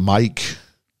 of course, Mike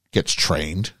gets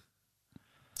trained.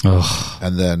 Oh,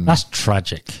 and then that's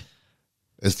tragic.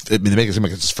 They make it seem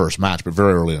like it's his first match, but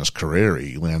very early in his career,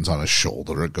 he lands on his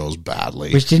shoulder. It goes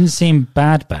badly. Which didn't seem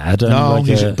bad. No,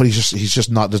 but he's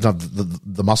just not, there's not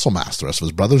the muscle mass the rest of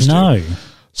his brothers do.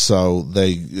 So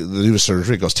they do a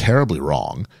surgery. It goes terribly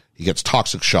wrong. He gets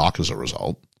toxic shock as a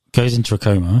result. Goes into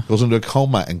a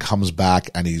coma and comes back,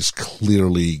 and he's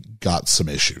clearly got some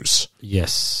issues.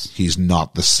 Yes. He's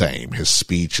not the same. His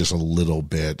speech is a little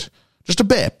bit, just a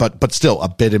bit, but still a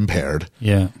bit impaired.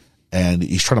 Yeah. And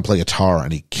he's trying to play guitar,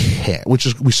 and he can't,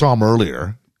 we saw him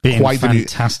earlier. Being quite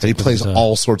fantastic. He plays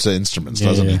all sorts of instruments,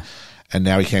 doesn't he? And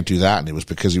now he can't do that, and it was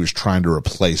because he was trying to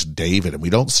replace David, and we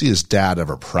don't see his dad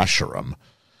ever pressure him,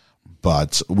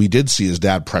 but we did see his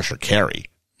dad pressure Kerry.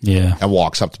 Yeah. And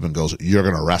walks up to him and goes, "You're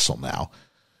going to wrestle now."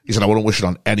 He said, "I wouldn't wish it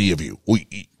on any of you." Well,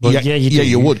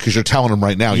 you would, because you're telling him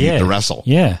right now you need to wrestle.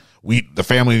 Yeah. The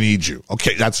family needs you.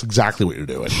 Okay, that's exactly what you're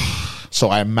doing. So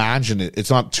I imagine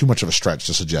it's not too much of a stretch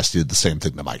to suggest he did the same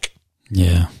thing to Mike.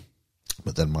 Yeah.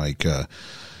 But then Mike...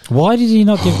 why did he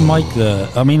not give Mike the...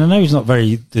 I mean, I know he's not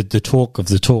very... The talk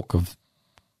of...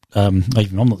 I'm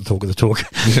not the talk of the talk.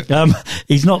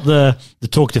 He's not the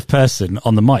talkative person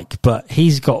on the mic, but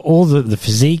he's got all the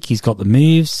physique. He's got the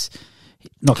moves.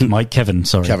 Not Mike, Kevin.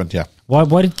 Sorry, Kevin. Yeah.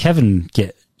 Why did Kevin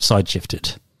get side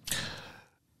shifted?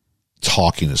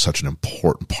 Talking is such an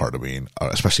important part of being,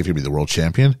 especially if you're going to be the world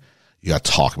champion. You got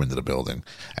to talk him into the building,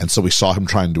 and so we saw him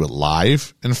try and do it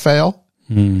live and fail,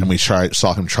 and we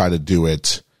saw him try to do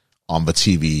it on the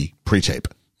TV pre-tape.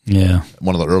 Yeah,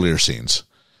 one of the earlier scenes.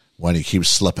 When he keeps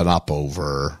slipping up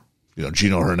over,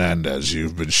 Gino Hernandez,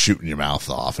 you've been shooting your mouth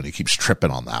off, and he keeps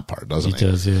tripping on that part, doesn't he?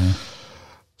 He does, yeah.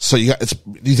 So you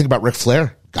think about Ric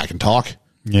Flair? Guy can talk.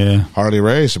 Yeah. Harley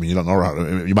Race. I mean, you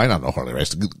might not know Harley Race.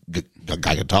 The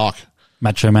guy can talk.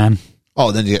 Macho Man. Oh,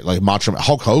 and then you get like Macho Man.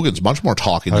 Hulk Hogan's much more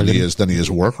talking than he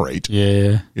is work rate.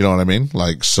 Yeah. You know what I mean?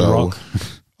 Like so. The Rock.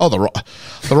 Oh,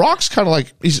 the Rock's kind of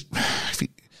like he's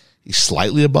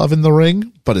slightly above in the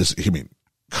ring, but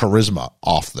charisma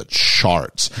off the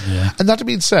charts. Yeah. And that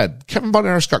being said, Kevin Von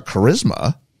Erich's got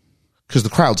charisma because the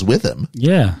crowd's with him.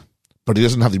 Yeah. But he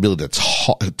doesn't have the ability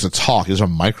to talk. He doesn't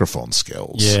have microphone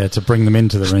skills. Yeah, to bring them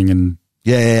into the ring and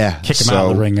kick them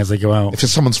out of the ring as they go out. If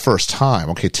it's someone's first time,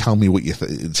 okay, tell me what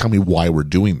tell me why we're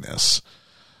doing this.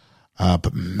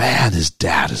 But man, his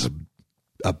dad is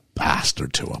a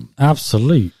bastard to him.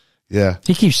 Absolute. Yeah.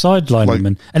 He keeps sidelining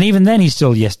him. And even then, he's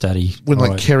still, yes, daddy. When,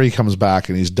 like, Kerry comes back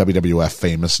and he's WWF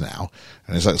famous now,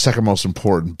 and he's like, second most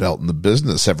important belt in the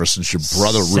business ever since your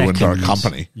brother ruined our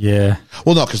company. Yeah.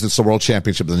 Well, no, because it's the world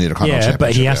championship and the Intercontinental Championship.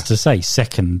 But he has to say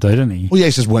second, though, doesn't he? Well, yeah,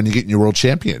 he says, when you get your world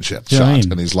championship Do you know what I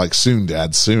mean? And he's like, soon,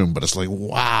 Dad, soon. But it's like,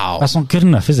 wow. That's not good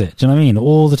enough, is it? Do you know what I mean?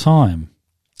 All the time.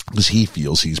 Because he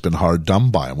feels he's been hard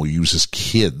done by, and will use his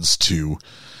kids to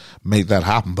make that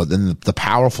happen. But then the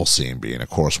powerful scene being, of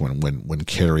course, when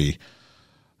Kerry,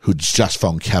 who'd just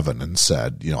phoned Kevin and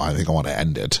said, you know, I think I want to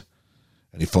end it.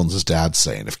 And he phones his dad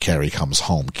saying, if Kerry comes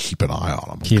home, keep an eye on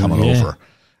him. I'm coming over.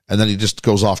 And then he just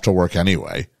goes off to work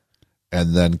anyway.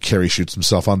 And then Kerry shoots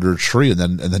himself under a tree, and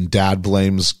then Dad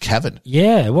blames Kevin.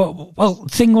 Yeah. Well, the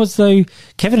thing was, though,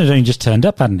 Kevin had only just turned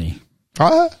up, hadn't he?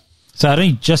 So it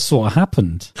only just sort of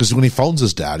happened. Because when he phones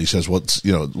his dad, he says, what's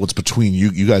between you?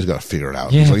 You guys got to figure it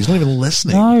out. Yeah. He's not even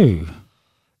listening. No.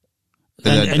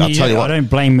 And I'll tell you what. I don't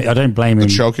blame him. The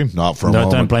choking? Not for a moment.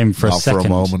 No, I don't blame him for a second.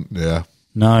 Not for a moment, yeah.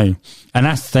 No. And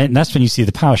that's when you see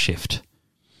the power shift.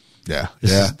 Yeah.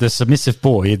 The submissive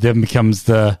boy then becomes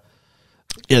the...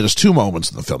 Yeah, there's two moments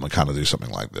in the film that kind of do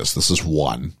something like this. This is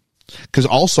one. Because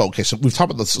also, okay, so we've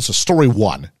talked about this. So story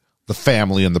one, the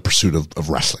family and the pursuit of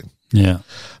wrestling. Yeah.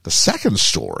 The second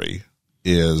story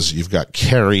is you've got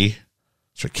Kevin.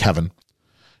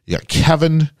 You got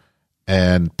Kevin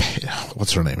and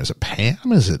what's her name? Is it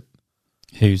Pam? Is it?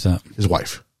 Who's that? His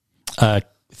wife.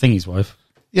 Thingy's wife.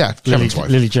 Yeah, Kevin's wife.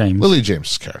 Lily James. Lily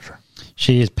James' character.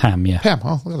 She is Pam, yeah. Pam,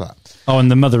 oh, look at that. Oh,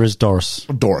 and the mother is Doris.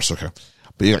 Doris, okay.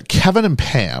 But you got Kevin and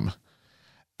Pam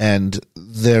and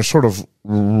their sort of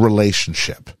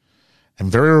relationship.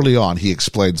 And very early on, he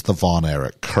explains the Von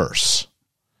Erich curse.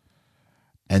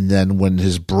 And then when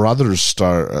his brothers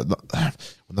start, when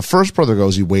the first brother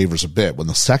goes, he wavers a bit. When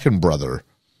the second brother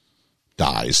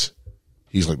dies,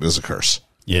 he's like, this is a curse.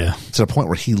 Yeah. To the point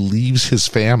where he leaves his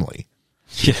family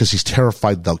because he's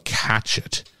terrified they'll catch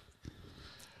it.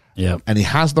 Yeah. And he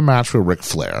has the match with Ric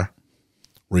Flair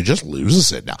where he just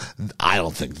loses it. Now, I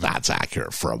don't think that's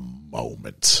accurate for a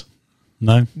moment.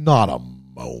 No? Not a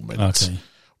moment. Okay.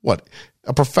 What?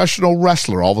 A professional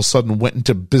wrestler all of a sudden went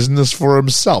into business for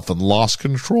himself and lost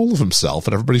control of himself.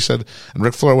 And everybody said, and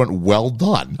Ric Flair went, well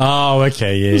done. Oh,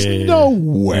 okay. Yeah. There's no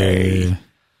way. Yeah.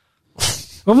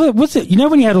 Well, was it,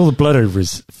 when he had all the blood over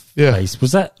his face,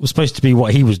 was supposed to be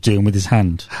what he was doing with his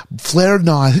hand? Flair,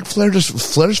 no, I think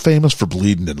Flair's famous for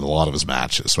bleeding in a lot of his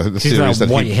matches. So I think the theory is that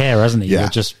white hair, hasn't he? Yeah,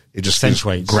 it just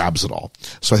accentuates. Grabs it all.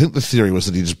 So I think the theory was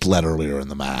that he just bled earlier in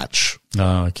the match.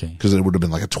 Oh, okay. Because it would have been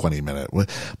like a 20-minute,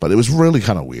 but it was really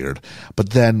kind of weird.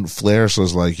 But then Flair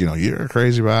says, like, you're a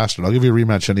crazy bastard. I'll give you a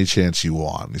rematch any chance you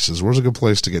want. And he says, where's a good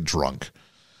place to get drunk?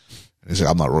 And he's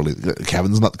like, I'm not really.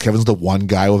 Kevin's the one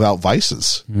guy without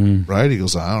vices, right? He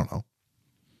goes, I don't know.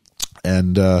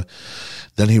 And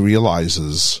then he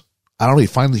realizes, I don't know. He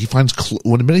finds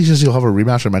when the minute he says he'll have a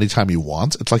rematch with him anytime he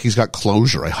wants, it's like he's got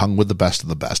closure. I hung with the best of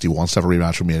the best. He wants to have a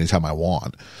rematch with me anytime I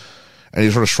want. And he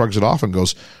sort of shrugs it off and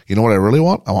goes, you know what I really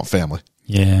want? I want family.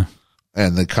 Yeah.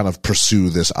 And they kind of pursue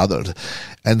this other.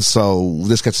 And so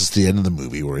this gets us to the end of the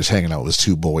movie where he's hanging out with his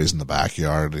two boys in the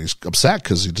backyard. And he's upset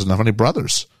because he doesn't have any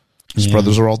brothers. His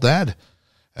brothers are all dead.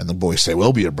 And the boys say,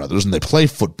 we'll be your brothers. And they play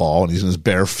football, and he's in his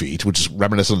bare feet, which is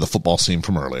reminiscent of the football scene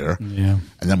from earlier. Yeah.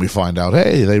 And then we find out,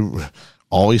 hey,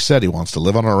 all he said, he wants to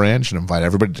live on a ranch and invite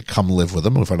everybody to come live with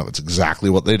him. And we find out that's exactly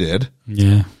what they did.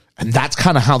 Yeah. And that's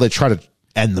kind of how they try to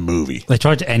end the movie. They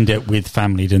tried to end it with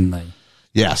family, didn't they?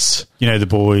 Yes. The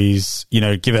boys, give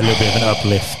it a little bit of an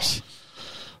uplift.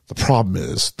 The problem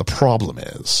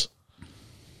is,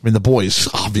 I mean, the boys,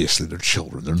 obviously, they're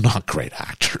children. They're not great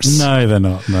actors. No, they're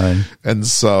not, no. And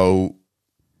so,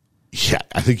 yeah,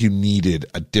 I think you needed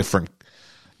a different...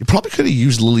 You probably could have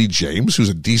used Lily James, who's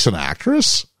a decent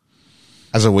actress,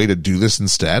 as a way to do this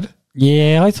instead.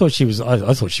 Yeah, I thought she was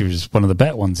one of the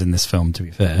better ones in this film, to be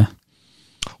fair.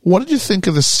 What did you think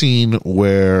of the scene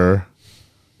where...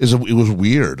 It was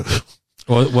weird.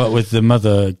 What, with the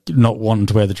mother not wanting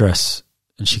to wear the dress,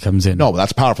 and she comes in? No, but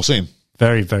that's a powerful scene.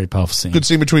 Very, very powerful scene. Good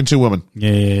scene between two women.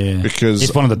 Yeah. Because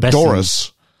it's one of the best Doris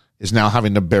scenes. Is now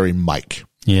having to bury Mike.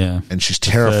 Yeah. And she's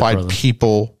terrified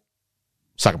people...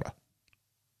 Second brother.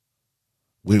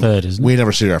 Third, isn't it? We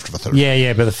never see her after the third.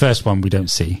 Yeah, but the first one we don't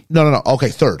see. No. Okay,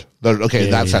 third. Okay,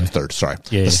 that's yeah. third. Sorry.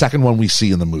 Yeah, the second one we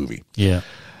see in the movie. Yeah.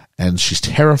 And she's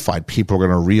terrified people are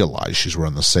going to realize she's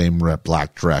wearing the same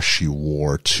black dress she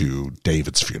wore to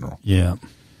David's funeral. Yeah.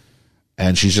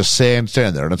 And she's just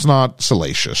standing there, and it's not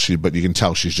salacious, but you can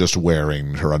tell she's just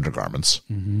wearing her undergarments.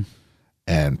 Mm-hmm.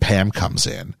 And Pam comes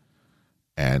in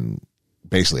and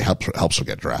basically helps her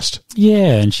get dressed.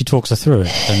 Yeah, and she talks her through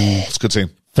it. And it's a good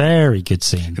scene. Very good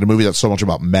scene. In a movie that's so much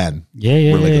about men. Yeah.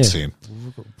 Really good scene.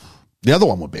 The other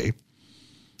one would be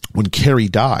when Carrie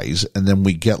dies and then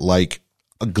we get like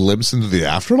a glimpse into the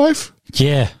afterlife.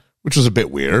 Yeah. Which was a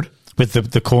bit weird. With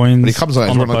the coins. But he comes on,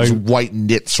 he's on wearing like this white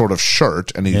knit sort of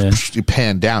shirt and you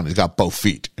pan down, he's got both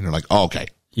feet. And you're like, oh, okay.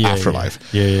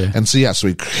 Afterlife. Yeah. And so, so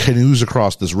he canoes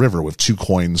across this river with 2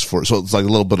 coins so it's like a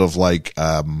little bit of like,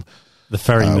 the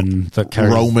ferryman that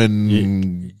carries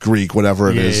Roman, Greek,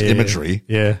 whatever it is, imagery.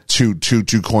 Yeah. Two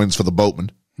coins for the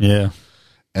boatman. Yeah.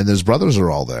 And his brothers are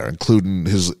all there, including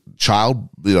his child,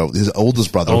 his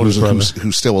oldest brother,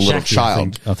 who's still a little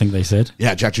child. I think they said.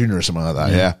 Yeah, Jack Jr. or something like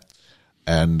that. Yeah.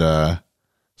 And,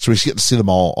 so we get to see them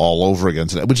all over again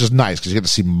today, which is nice because you get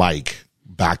to see Mike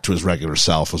back to his regular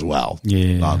self as well.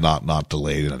 Yeah. Not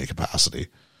delayed in any capacity.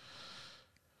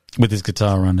 With his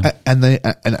guitar around him. And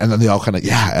then they all kind of,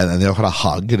 and then they all kind of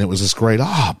hug, and it was this great,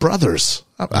 brothers.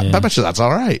 I bet you that's all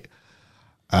right.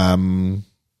 So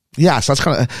that's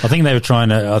kind of.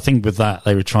 I think with that,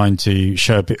 they were trying to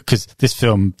show a bit, because this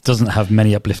film doesn't have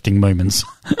many uplifting moments.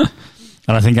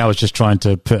 And I think I was just trying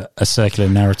to put a circular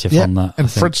narrative on that.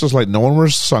 And Fritz was like, no one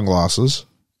wears sunglasses.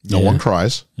 No one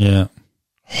cries. Yeah.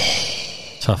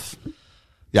 Tough.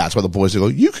 Yeah, that's why the boys go,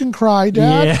 you can cry,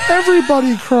 Dad. Yeah.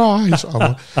 Everybody cries.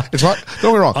 It's not,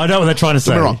 don't get me wrong. I know what they're trying to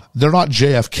say. Don't get me wrong. They're not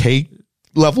JFK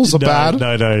levels of bad.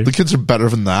 No. The kids are better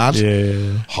than that.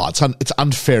 Yeah. It's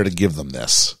unfair to give them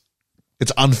this.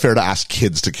 It's unfair to ask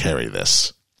kids to carry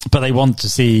this. But they want to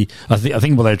see, I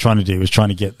think what they're trying to do is trying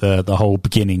to get the whole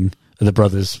beginning of the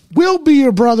brothers. We'll be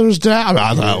your brother's dad.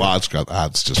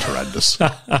 That's just horrendous.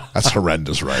 That's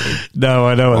horrendous writing. No,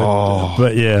 I know.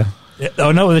 But yeah.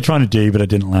 I know what they're trying to do, but it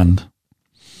didn't land.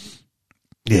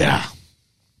 Yeah.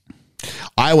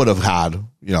 I would have had,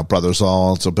 brothers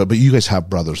also, but you guys have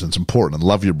brothers and it's important and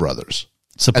love your brothers.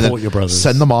 Support your brothers.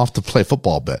 Send them off to play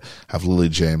football bit. Have Lily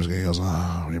James, he goes,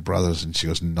 your brothers. And she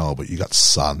goes, no, but you got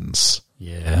sons.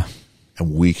 Yeah.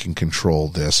 And we can control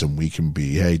this and we can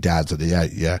be, hey, Dad's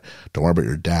yeah. Don't worry about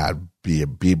your dad. Be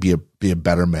a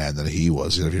better man than he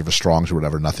was. If you have a strong or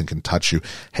whatever, nothing can touch you.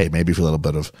 Hey, maybe for a little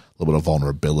bit of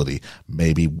vulnerability,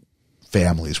 maybe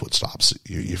families would stop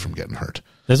you from getting hurt.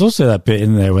 There's also that bit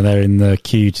in there when they're in the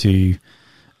queue to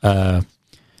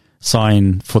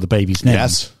sign for the baby's name.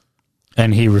 Yes.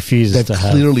 And he refuses to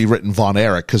have. They've clearly written Von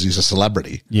Erich because he's a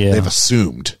celebrity. Yeah. They've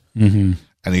assumed. Mm-hmm.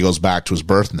 And he goes back to his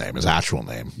birth name, his actual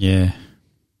name. Yeah.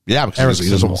 Yeah, because he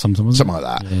doesn't something like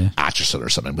that. Yeah. Atchison or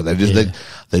something. But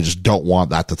they just don't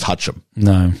want that to touch him.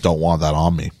 No. Don't want that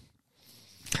on me.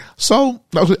 So,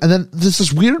 and then there's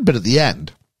this weird bit at the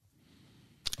end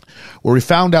where we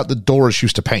found out that Doris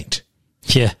used to paint.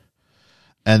 Yeah.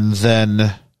 And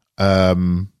then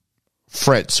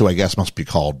Fritz, who I guess must be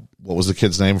called, what was the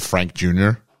kid's name? Frank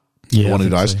Jr.? Yeah. The one who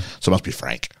dies? So it must be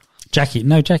Frank. Jackie.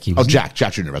 Oh, Jack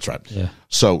Jr., that's right. Yeah.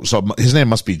 So his name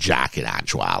must be Jack in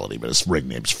actuality, but his ring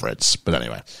name's Fritz. But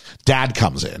anyway, Dad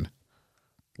comes in.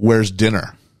 Where's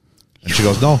dinner? And she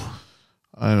goes, no,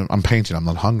 I'm painting. I'm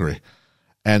not hungry.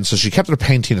 And so she kept her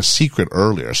painting a secret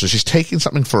earlier. So she's taking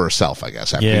something for herself, I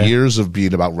guess, after years of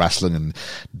being about wrestling and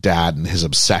Dad and his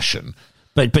obsession.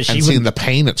 But she and seeing the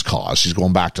pain it's caused, she's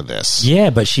going back to this.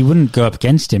 Yeah, but she wouldn't go up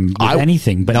against him with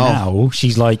anything. But now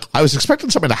she's like, I was expecting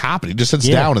something to happen. He just sits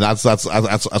down, and that's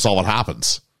all that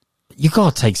happens. You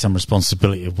got to take some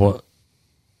responsibility of what,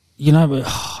 but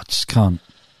I just can't.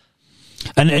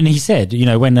 And he said,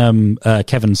 when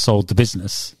Kevin sold the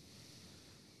business,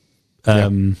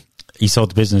 he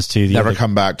sold the business to the never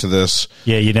come back to this.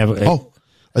 Yeah, you never.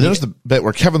 And there's the bit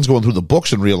where Kevin's going through the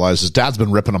books and realizes Dad's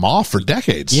been ripping him off for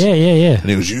decades. Yeah. And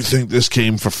he goes, "You think this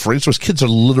came for free?" So his kids are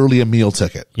literally a meal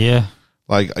ticket. Yeah.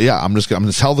 Like, I'm going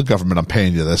to tell the government I'm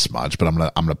paying you this much, but I'm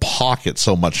going to pocket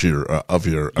so much of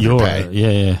your pay.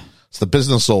 Yeah. So the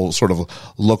business will sort of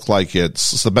look like but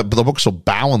the books will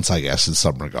balance, I guess, in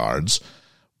some regards.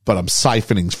 But I'm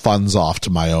siphoning funds off to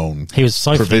my own. He was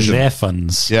siphoning provision. their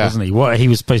funds, wasn't he? What he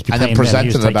was supposed to be paying and then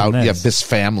presenting them, about this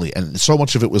family, and so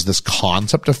much of it was this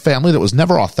concept of family that was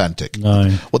never authentic.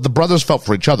 No, what the brothers felt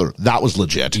for each other, that was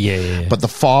legit. Yeah. But the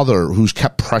father, who's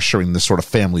kept pressuring this sort of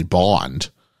family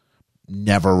bond,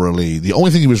 never really. The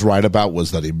only thing he was right about was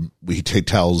that he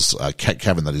tells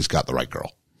Kevin that he's got the right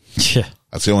girl. Yeah,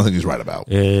 that's the only thing he's right about.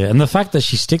 Yeah, and the fact that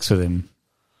she sticks with him,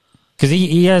 because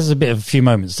he has a few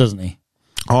moments, doesn't he?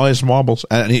 Oh, he wobbles,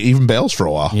 and he even bails for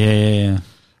a while. Yeah.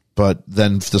 But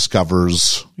then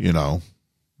discovers, the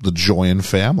joy in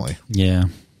family. Yeah.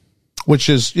 Which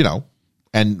is,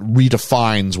 and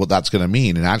redefines what that's going to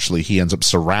mean. And actually, he ends up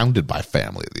surrounded by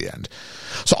family at the end.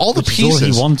 So all the pieces,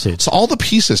 all he wanted. So all the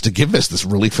pieces to give this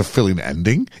really fulfilling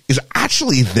ending is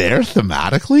actually there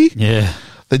thematically. Yeah.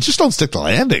 they just don't stick the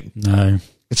landing. No.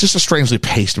 It's just a strangely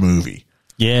paced movie.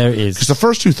 Yeah, it is. Because the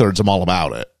first 2/3 I'm all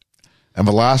about it. And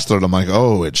the last third I'm like,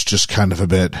 oh, it's just kind of a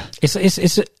bit... It's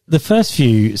the first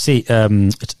few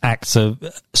acts are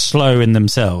slow in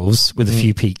themselves with a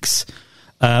few peaks.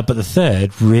 But the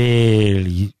third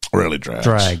really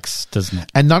drags, doesn't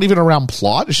it? And not even around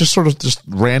plot. It's just sort of just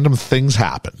random things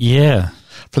happen. Yeah.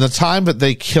 From the time that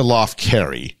they kill off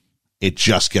Carrie, it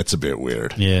just gets a bit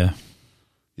weird. Yeah.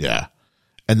 Yeah.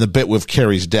 And the bit with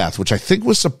Carrie's death, which I think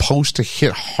was supposed to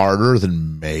hit harder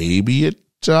than maybe it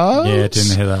does. Yeah, it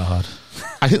didn't hit that hard.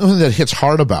 I think the thing that hits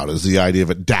hard about it is the idea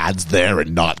of it, Dad's there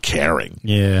and not caring.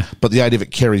 Yeah. But the idea of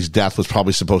it, Carrie's death was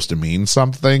probably supposed to mean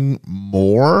something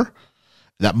more.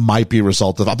 That might be a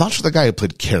result of... I'm not sure the guy who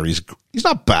played Carrie's... He's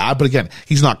not bad, but again,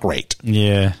 he's not great.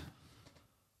 Yeah.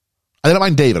 I didn't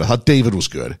mind David. I thought David was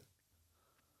good.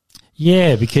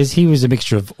 Yeah, because he was a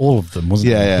mixture of all of them, wasn't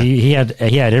he? Yeah. He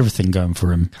had everything going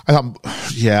for him. I thought...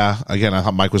 Yeah, again, I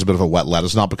thought Mike was a bit of a wet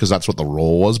lettuce. Not because that's what the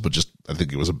role was, but just... I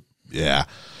think it was a... Yeah.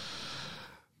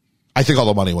 I think all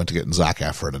the money went to getting Zac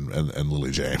Efron and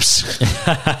Lily James.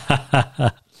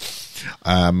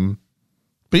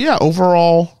 But yeah,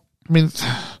 overall... I mean, it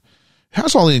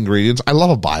has all the ingredients. I love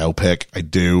a biopic. I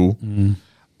do.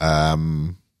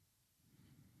 And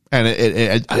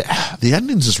the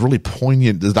ending's just really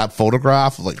poignant. There's that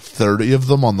photograph of like 30 of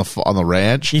them on the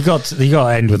ranch. You got to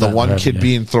end with the that, one kid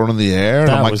being thrown in the air.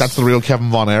 And I'm like, that's the real Kevin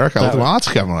Von Erich. I was like, well, that's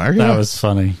Kevin Von Erich. That was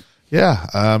funny. Yeah.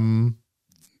 And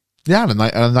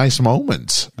a nice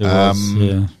moment. It was,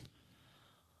 yeah.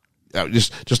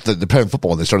 Just the Penn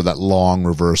football, when they started that long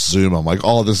reverse zoom, I'm like,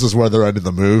 oh, this is where they're ending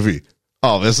the movie.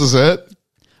 Oh, this is it?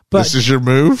 But this is your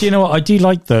move? Do you know what? I do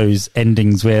like those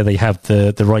endings where they have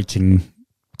the writing.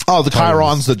 Oh, the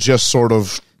chirons that just sort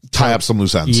of tie up some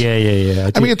loose ends. Yeah.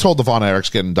 I mean, you're told the Von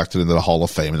Erichs get inducted into the Hall of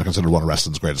Fame and they're considered one of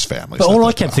wrestling's greatest families. But all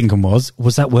I kept thinking was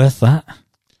that worth that?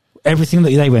 Everything that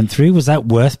they went through, was that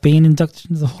worth being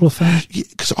inducted into the Hall of Fame?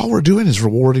 Because all we're doing is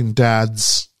rewarding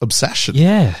Dad's obsession.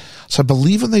 Yeah. So I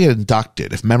believe when they get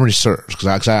inducted, if memory serves,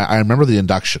 because I remember the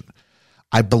induction,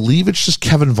 I believe it's just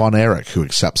Kevin Von Erich who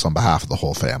accepts on behalf of the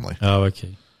whole family. Oh,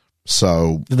 okay.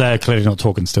 So they're clearly not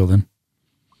talking still then.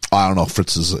 I don't know if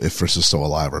Fritz is still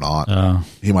alive or not. Oh.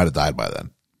 He might have died by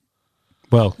then.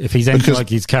 Well, if he's anything like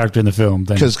his character in the film,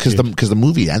 then because the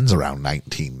movie ends around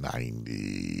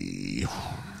 1990,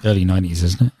 early 90s,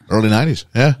 isn't it? Early 90s,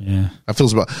 yeah. That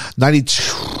feels about 92.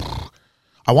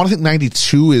 I want to think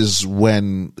 92 is the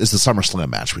SummerSlam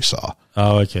match we saw.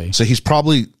 Oh, okay. So he's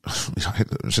probably,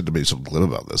 I should be so glib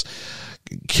about this.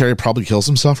 Kerry probably kills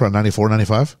himself around 94,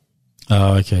 95.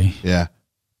 Oh, okay. Yeah.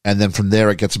 And then from there,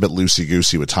 it gets a bit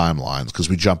loosey-goosey with timelines because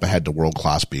we jump ahead to World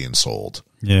Class being sold.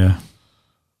 Yeah.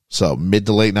 So mid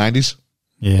to late 90s.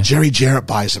 Yeah. Jerry Jarrett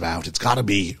buys him out. It's got to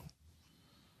be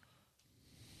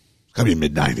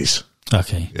mid 90s.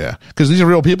 Okay. Yeah. Because these are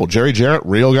real people. Jerry Jarrett,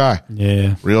 real guy.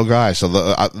 Yeah. Real guy. So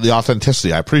the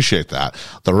authenticity, I appreciate that.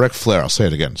 The Ric Flair, I'll say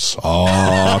it again,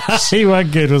 sucks. He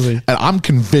wasn't good, was he? And I'm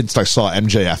convinced I saw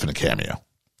MJF in a cameo.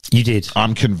 You did?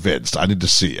 I'm convinced. I need to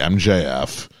see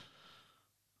MJF,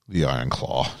 the Iron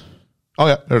Claw. Oh,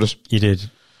 yeah. There it is. You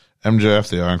did. MJF,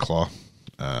 the Iron Claw.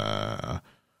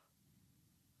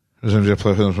 Does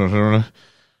MJF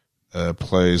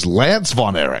plays Lance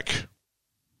Von Erich.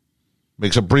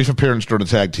 Makes a brief appearance during a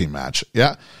tag team match.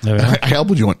 Yeah. I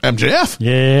helped you on MJF.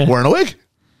 Yeah. Wearing a wig.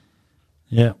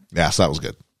 Yeah. Yeah, so that was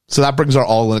good. So that brings our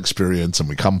all-in experience and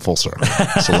we come full circle.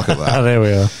 So look at that. Oh, there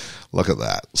we are. Look at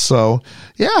that. So,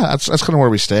 yeah, that's kind of where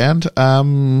we stand.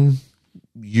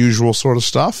 Usual sort of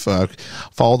stuff.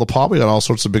 Follow the pod. We got all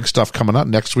sorts of big stuff coming up.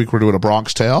 Next week, we're doing a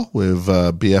Bronx Tale with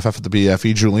BFF at the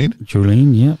BFE, Julene.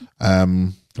 Julene, yeah.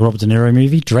 Robert De Niro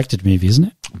movie, directed movie, isn't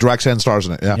it? Directs and stars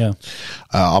in it, yeah.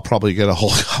 I'll probably get a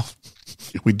whole...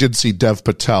 We did see Dev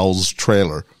Patel's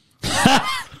trailer.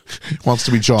 Wants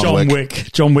to be John Wick.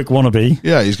 John Wick wannabe.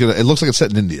 Yeah, he's gonna. It looks like it's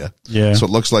set in India. Yeah, so it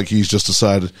looks like he's just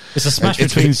decided it's a smash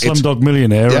between Slumdog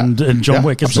Millionaire and John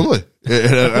Wick. Absolutely,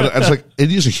 and it's like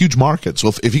India's a huge market.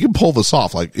 So if he can pull this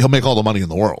off, like he'll make all the money in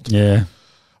the world. Yeah.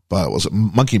 But was it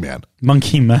Monkey Man?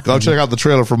 Monkey Man. Go check out the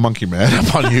trailer for Monkey Man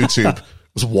up on YouTube. It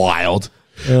was wild.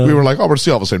 We were like, oh, we're see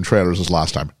all the same trailers as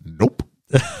last time. Nope.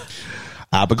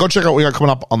 But go check out what we got coming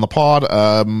up on the pod.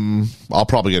 I'll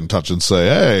probably get in touch and say,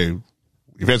 hey,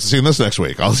 you fancy seeing this next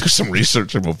week? I'll do some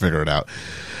research and we'll figure it out.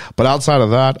 But outside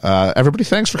of that, everybody,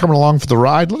 thanks for coming along for the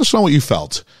ride. Let us know what you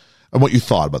felt and what you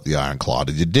thought about the Iron Claw.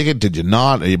 Did you dig it? Did you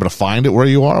not? Are you able to find it where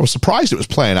you are? I was surprised it was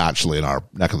playing actually in our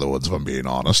neck of the woods, if I'm being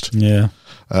honest. Yeah.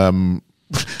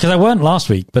 Because I weren't last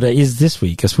week, but it is this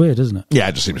week. It's weird, isn't it? Yeah,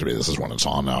 it just seems to be this is when it's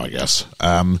on now, I guess.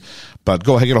 But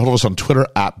go ahead and get a hold of us on Twitter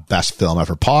at Best Film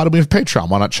Ever Pod. And we have Patreon.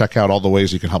 Why not check out all the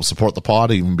ways you can help support the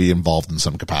pod, even be involved in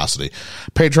some capacity.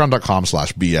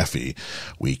 Patreon.com/BFE.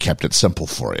 We kept it simple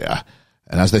for you.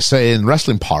 And as they say in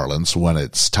wrestling parlance, when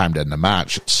it's time to end a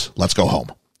match, it's let's go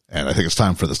home. And I think it's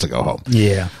time for this to go home.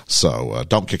 Yeah. So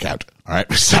don't kick out. All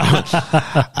right. So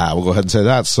we'll go ahead and say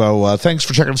that. So thanks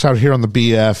for checking us out here on the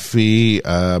BFE.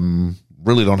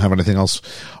 Really don't have anything else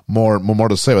more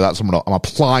to say with that. So I'm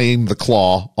applying the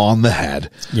claw on the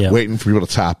head, waiting for people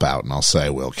to tap out. And I'll say,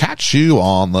 we'll catch you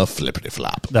on the flippity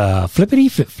flop. The flippity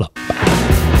flip flop.